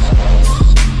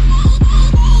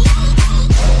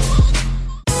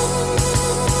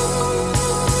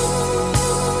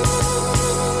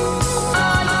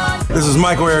 This is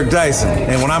Michael Eric Dyson,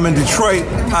 and when I'm in Detroit,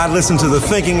 I listen to the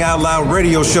Thinking Out Loud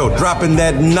radio show, dropping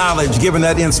that knowledge, giving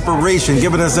that inspiration,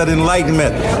 giving us that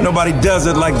enlightenment. Nobody does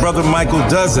it like Brother Michael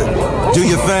does it. Do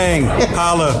your thing.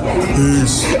 Holla.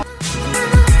 Peace.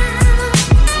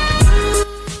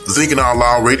 The Thinking Out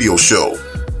Loud radio show,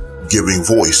 giving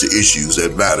voice to issues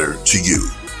that matter to you.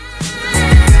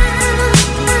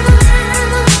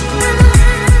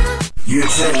 You're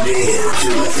tuned in to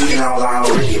the Thinking Out Loud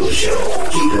radio show.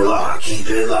 Keep it locked, keep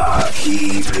it locked,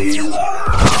 keep it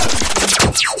locked.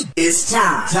 It's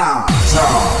time for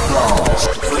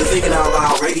the Thinking Out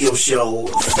Loud radio show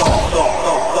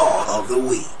thought of the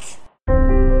week.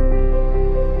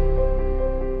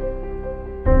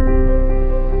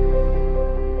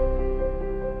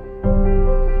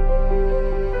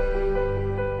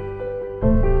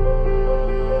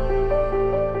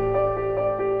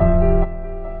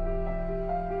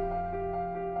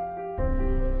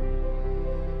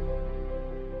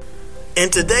 And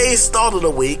today's thought of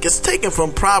the week is taken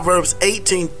from Proverbs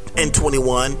 18 and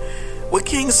 21, where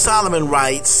King Solomon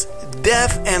writes,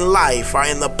 "Death and life are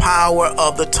in the power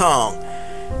of the tongue,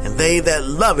 and they that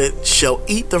love it shall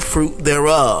eat the fruit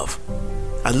thereof."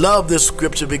 I love this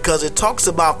scripture because it talks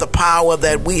about the power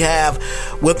that we have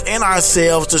within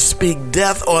ourselves to speak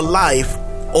death or life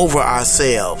over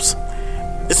ourselves,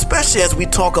 especially as we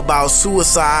talk about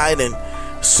suicide and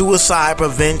suicide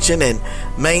prevention and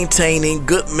maintaining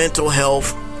good mental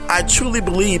health. I truly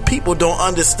believe people don't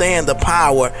understand the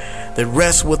power that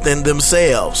rests within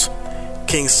themselves.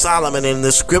 King Solomon in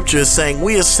the scripture is saying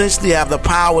we essentially have the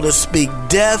power to speak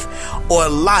death or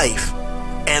life,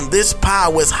 and this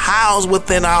power is housed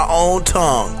within our own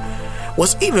tongue.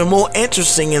 What's even more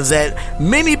interesting is that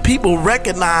many people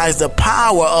recognize the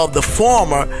power of the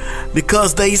former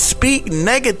because they speak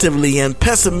negatively and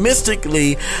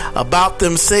pessimistically about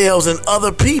themselves and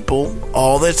other people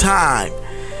all the time,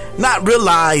 not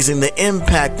realizing the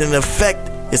impact and effect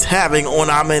it's having on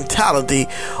our mentality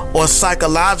or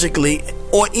psychologically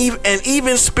or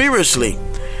even spiritually.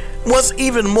 What's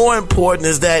even more important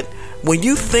is that when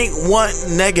you think one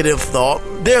negative thought,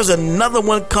 there's another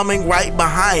one coming right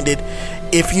behind it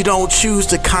if you don't choose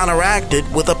to counteract it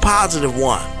with a positive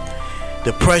one.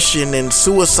 Depression and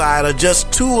suicide are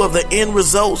just two of the end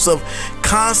results of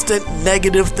constant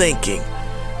negative thinking.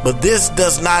 But this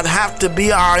does not have to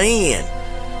be our end.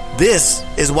 This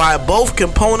is why both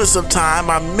components of time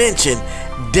are mentioned,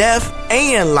 death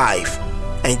and life,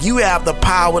 and you have the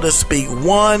power to speak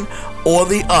one or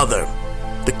the other.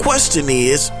 The question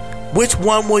is, which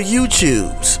one will you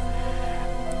choose?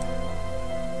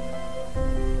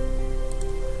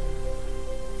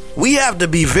 We have to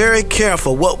be very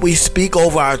careful what we speak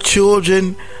over our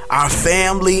children, our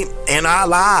family, and our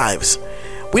lives.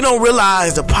 We don't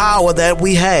realize the power that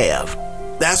we have.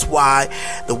 That's why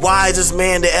the wisest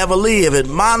man to ever live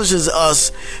admonishes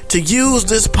us to use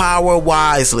this power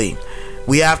wisely.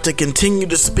 We have to continue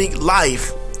to speak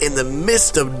life in the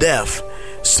midst of death.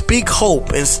 Speak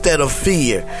hope instead of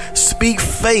fear. Speak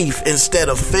faith instead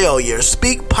of failure.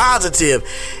 Speak positive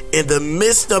in the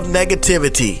midst of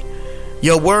negativity.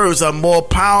 Your words are more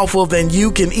powerful than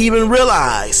you can even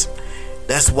realize.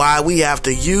 That's why we have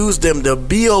to use them to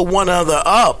build one another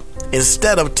up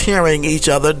instead of tearing each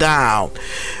other down.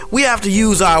 We have to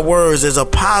use our words as a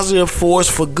positive force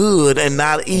for good and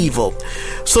not evil.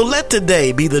 So let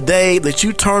today be the day that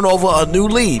you turn over a new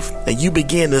leaf and you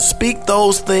begin to speak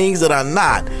those things that are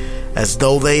not as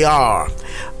though they are.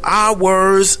 Our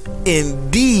words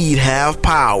indeed have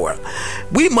power.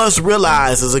 We must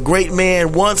realize, as a great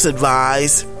man once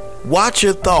advised, watch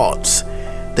your thoughts,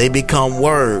 they become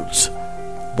words.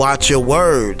 Watch your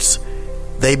words,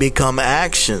 they become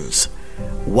actions.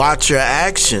 Watch your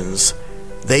actions,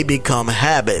 they become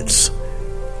habits.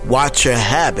 Watch your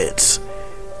habits,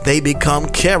 they become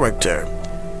character.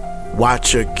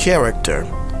 Watch your character,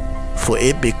 for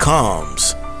it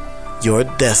becomes your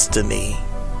destiny.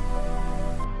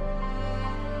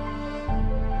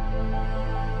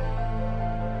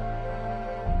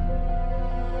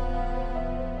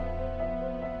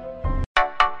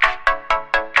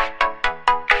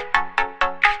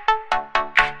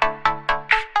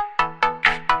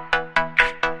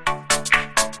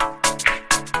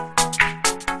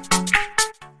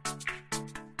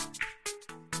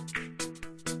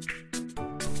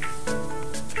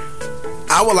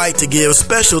 I would like to give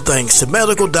special thanks to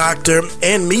medical doctor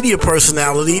and media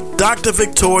personality, Dr.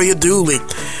 Victoria Dooley.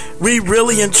 We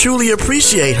really and truly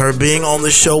appreciate her being on the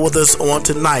show with us on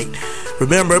tonight.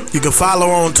 Remember, you can follow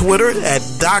her on Twitter at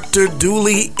Dr.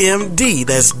 Dooley MD.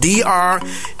 That's DrDooleyMD.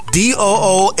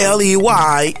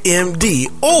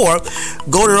 Or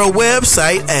go to her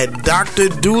website at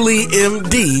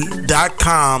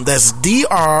drdooley.md.com. That's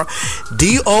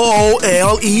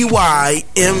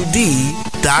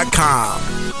DrDooleyMD.com.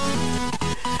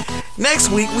 Next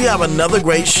week, we have another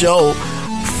great show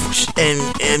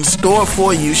in store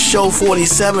for you, show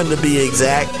 47 to be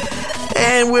exact.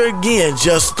 And we're again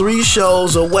just 3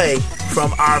 shows away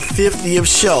from our 50th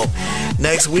show.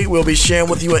 Next week, we'll be sharing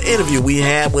with you an interview we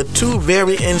had with 2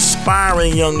 very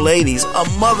inspiring young ladies, a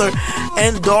mother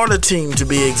and daughter team to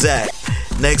be exact.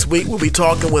 Next week, we'll be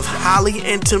talking with Holly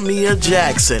and Tamia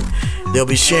Jackson. They'll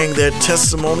be sharing their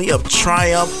testimony of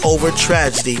triumph over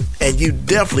tragedy, and you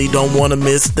definitely don't want to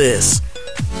miss this.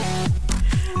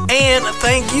 And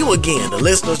thank you again, the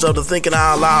listeners of the Thinking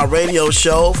Out Loud radio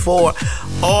show, for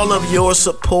all of your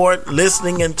support,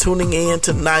 listening and tuning in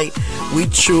tonight. We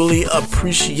truly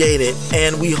appreciate it,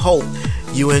 and we hope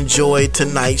you enjoyed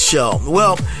tonight's show.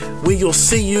 Well, we will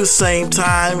see you same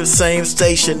time, same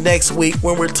station next week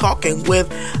when we're talking with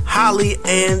Holly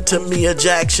and Tamia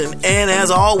Jackson. And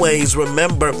as always,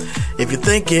 remember, if you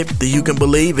think it, then you can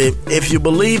believe it. If you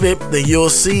believe it, then you'll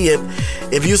see it.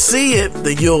 If you see it,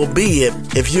 then you'll be it.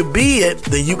 If you be it,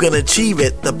 then you can achieve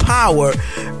it. The power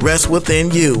rests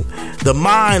within you. The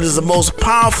mind is the most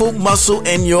powerful muscle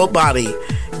in your body.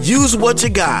 Use what you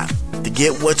got to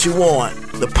get what you want.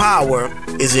 The power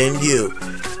is in you.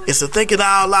 It's the Thinking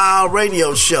Out Loud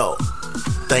radio show.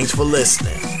 Thanks for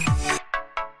listening.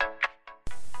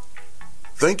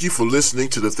 Thank you for listening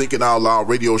to the Thinking Out Loud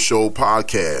radio show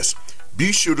podcast.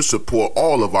 Be sure to support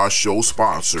all of our show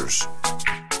sponsors.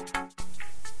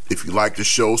 If you like the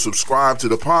show, subscribe to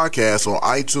the podcast on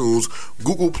iTunes,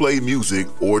 Google Play Music,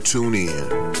 or TuneIn.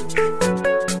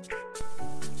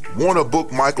 Want to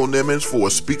book Michael Nimmons for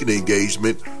a speaking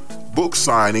engagement, book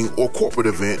signing, or corporate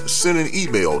event? Send an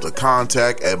email to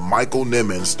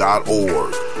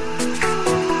contact@michaelnimmons.org.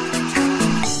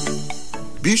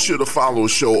 Be sure to follow the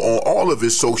show on all of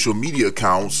his social media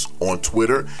accounts, on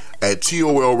Twitter at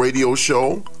TOL Radio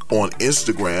Show, on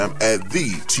Instagram at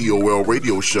The TOL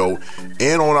Radio Show,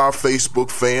 and on our Facebook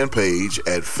fan page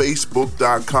at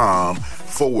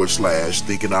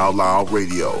facebook.com/Thinking Out Loud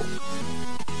Radio.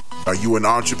 Are you an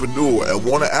entrepreneur and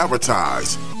want to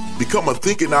advertise? Become a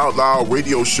Thinking Out Loud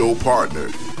Radio Show partner.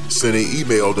 Send an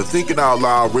email to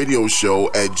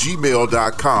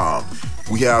thinkingoutloudradioshow@gmail.com.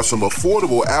 We have some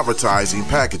affordable advertising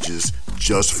packages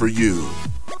just for you.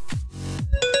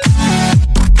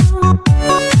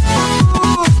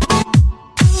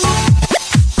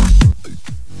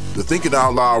 The Thinking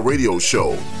Out Loud radio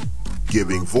show,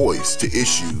 giving voice to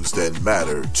issues that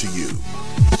matter to you.